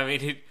 I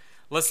mean,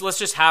 let's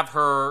just have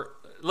her...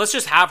 Let's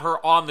just have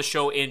her on the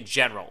show in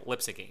general,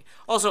 lip syncing.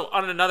 Also,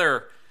 on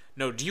another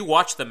note, do you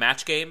watch the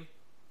Match Game,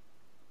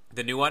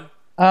 the new one?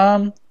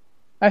 I've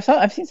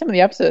seen some of the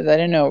episodes. I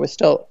didn't know it was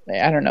still.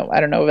 I don't know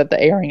about the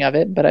airing of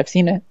it, but I've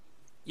seen it.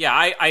 Yeah,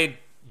 I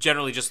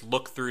generally just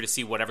look through to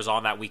see whatever's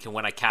on that week, and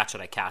when I catch it,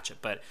 I catch it.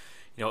 But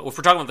you know, if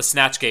we're talking about the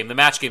Snatch Game, the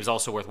match game is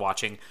also worth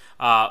watching.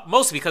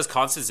 Mostly because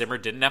Constance Zimmer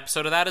did an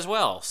episode of that as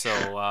well.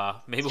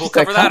 So maybe we'll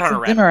cover that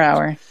on a Zimmer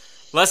hour.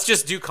 Let's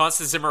just do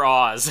Constance Zimmer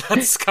Oz.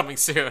 That's coming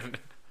soon.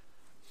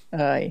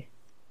 I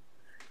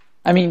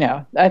mean,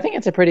 no. I think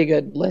it's a pretty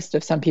good list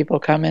of some people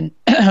coming.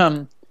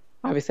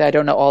 Obviously, I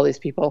don't know all these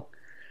people,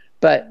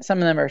 but some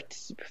of them are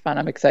super fun.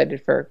 I'm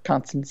excited for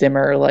Constance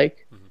Zimmer,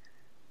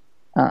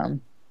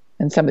 and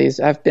some of these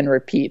have been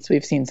repeats.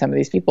 We've seen some of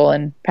these people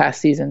in past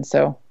seasons,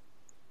 so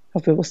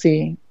hopefully we'll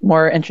see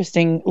more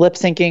interesting lip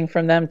syncing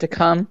from them to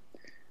come,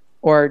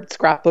 or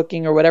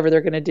scrapbooking, or whatever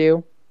they're going to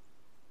do.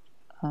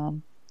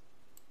 So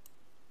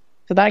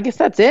I guess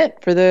that's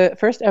it for the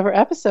first ever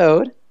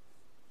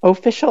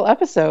official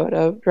episode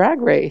of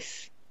Drag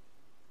Race.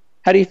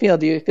 How do you feel?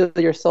 Do you feel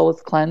that your soul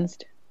is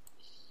cleansed?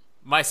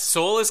 My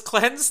soul is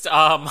cleansed? Do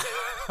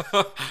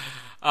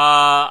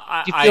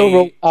you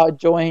feel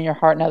joy in your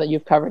heart now that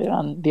you've covered it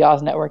on the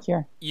Oz Network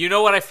here? You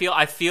know what I feel?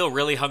 I feel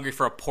really hungry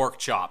for a pork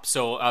chop.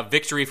 So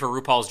victory for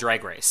RuPaul's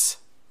Drag Race.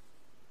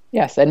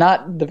 Yes, and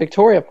not the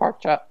Victoria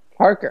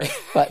Parker,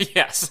 but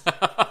yes.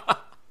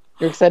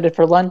 You're excited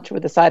for lunch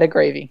with a side of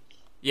gravy.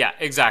 Yeah,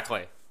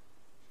 exactly.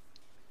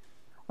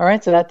 All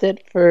right, so that's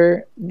it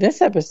for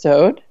this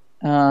episode.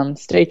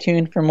 Stay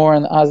tuned for more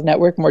on the Oz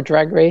Network, more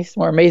Drag Race,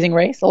 more Amazing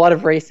Race, a lot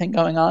of racing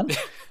going on.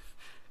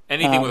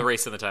 Anything with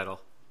race in the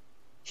title.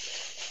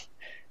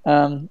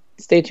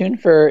 Stay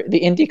tuned for the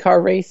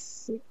IndyCar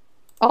race,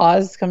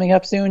 Oz, coming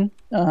up soon.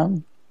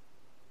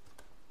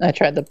 I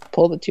tried to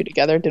pull the two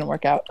together. It didn't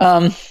work out.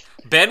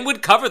 Ben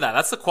would cover that.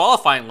 That's the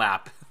qualifying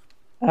lap.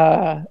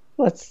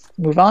 Let's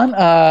move on.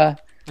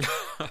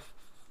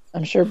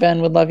 I'm sure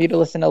Ben would love you to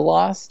listen to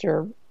Lost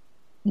or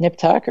Nip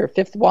Tuck or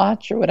Fifth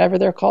Watch or whatever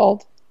they're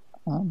called.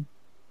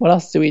 What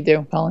else do we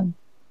do, Colin?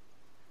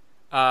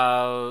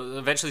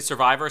 Eventually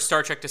Survivor,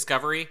 Star Trek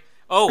Discovery.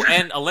 Oh,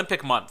 and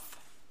Olympic month.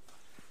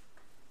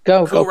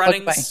 Cool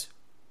Runnings.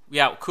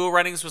 Yeah, Cool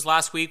Runnings was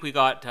last week. We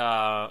got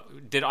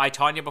did I,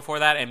 Tonya before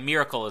that, and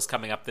Miracle is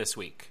coming up this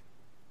week.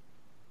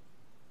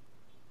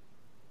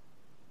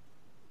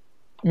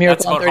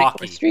 Miracle That's on about 34th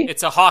hockey. Street?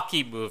 It's a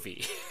hockey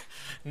movie.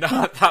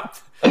 not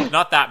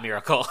that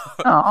Miracle.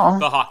 Oh,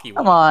 the hockey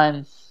one. Come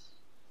on.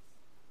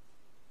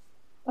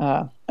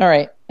 All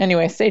right.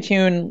 Anyway, stay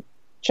tuned.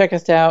 Check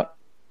us out.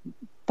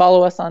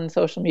 Follow us on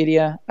social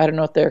media. I don't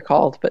know what they're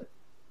called, but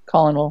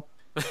Colin will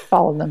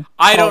follow them.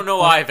 I don't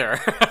know either.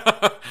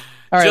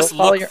 All right, Just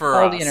look for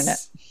follow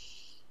us.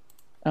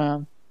 the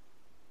internet.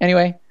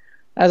 Anyway,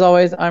 as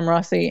always, I'm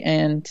Rossi,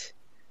 and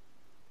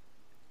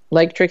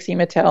like Trixie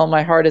Mattel,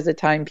 my heart is a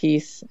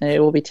timepiece, and it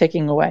will be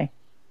ticking away.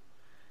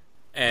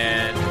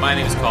 And my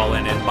name is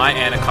Colin, and my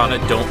anaconda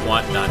don't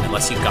want none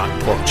unless you got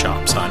pork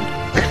chops, hon.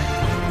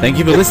 Thank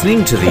you for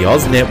listening to the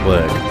Oz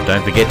Network.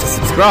 Don't forget to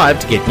subscribe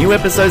to get new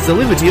episodes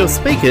delivered to your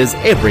speakers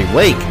every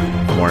week.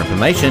 For more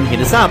information, hit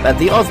us up at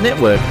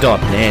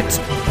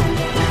theoznetwork.net.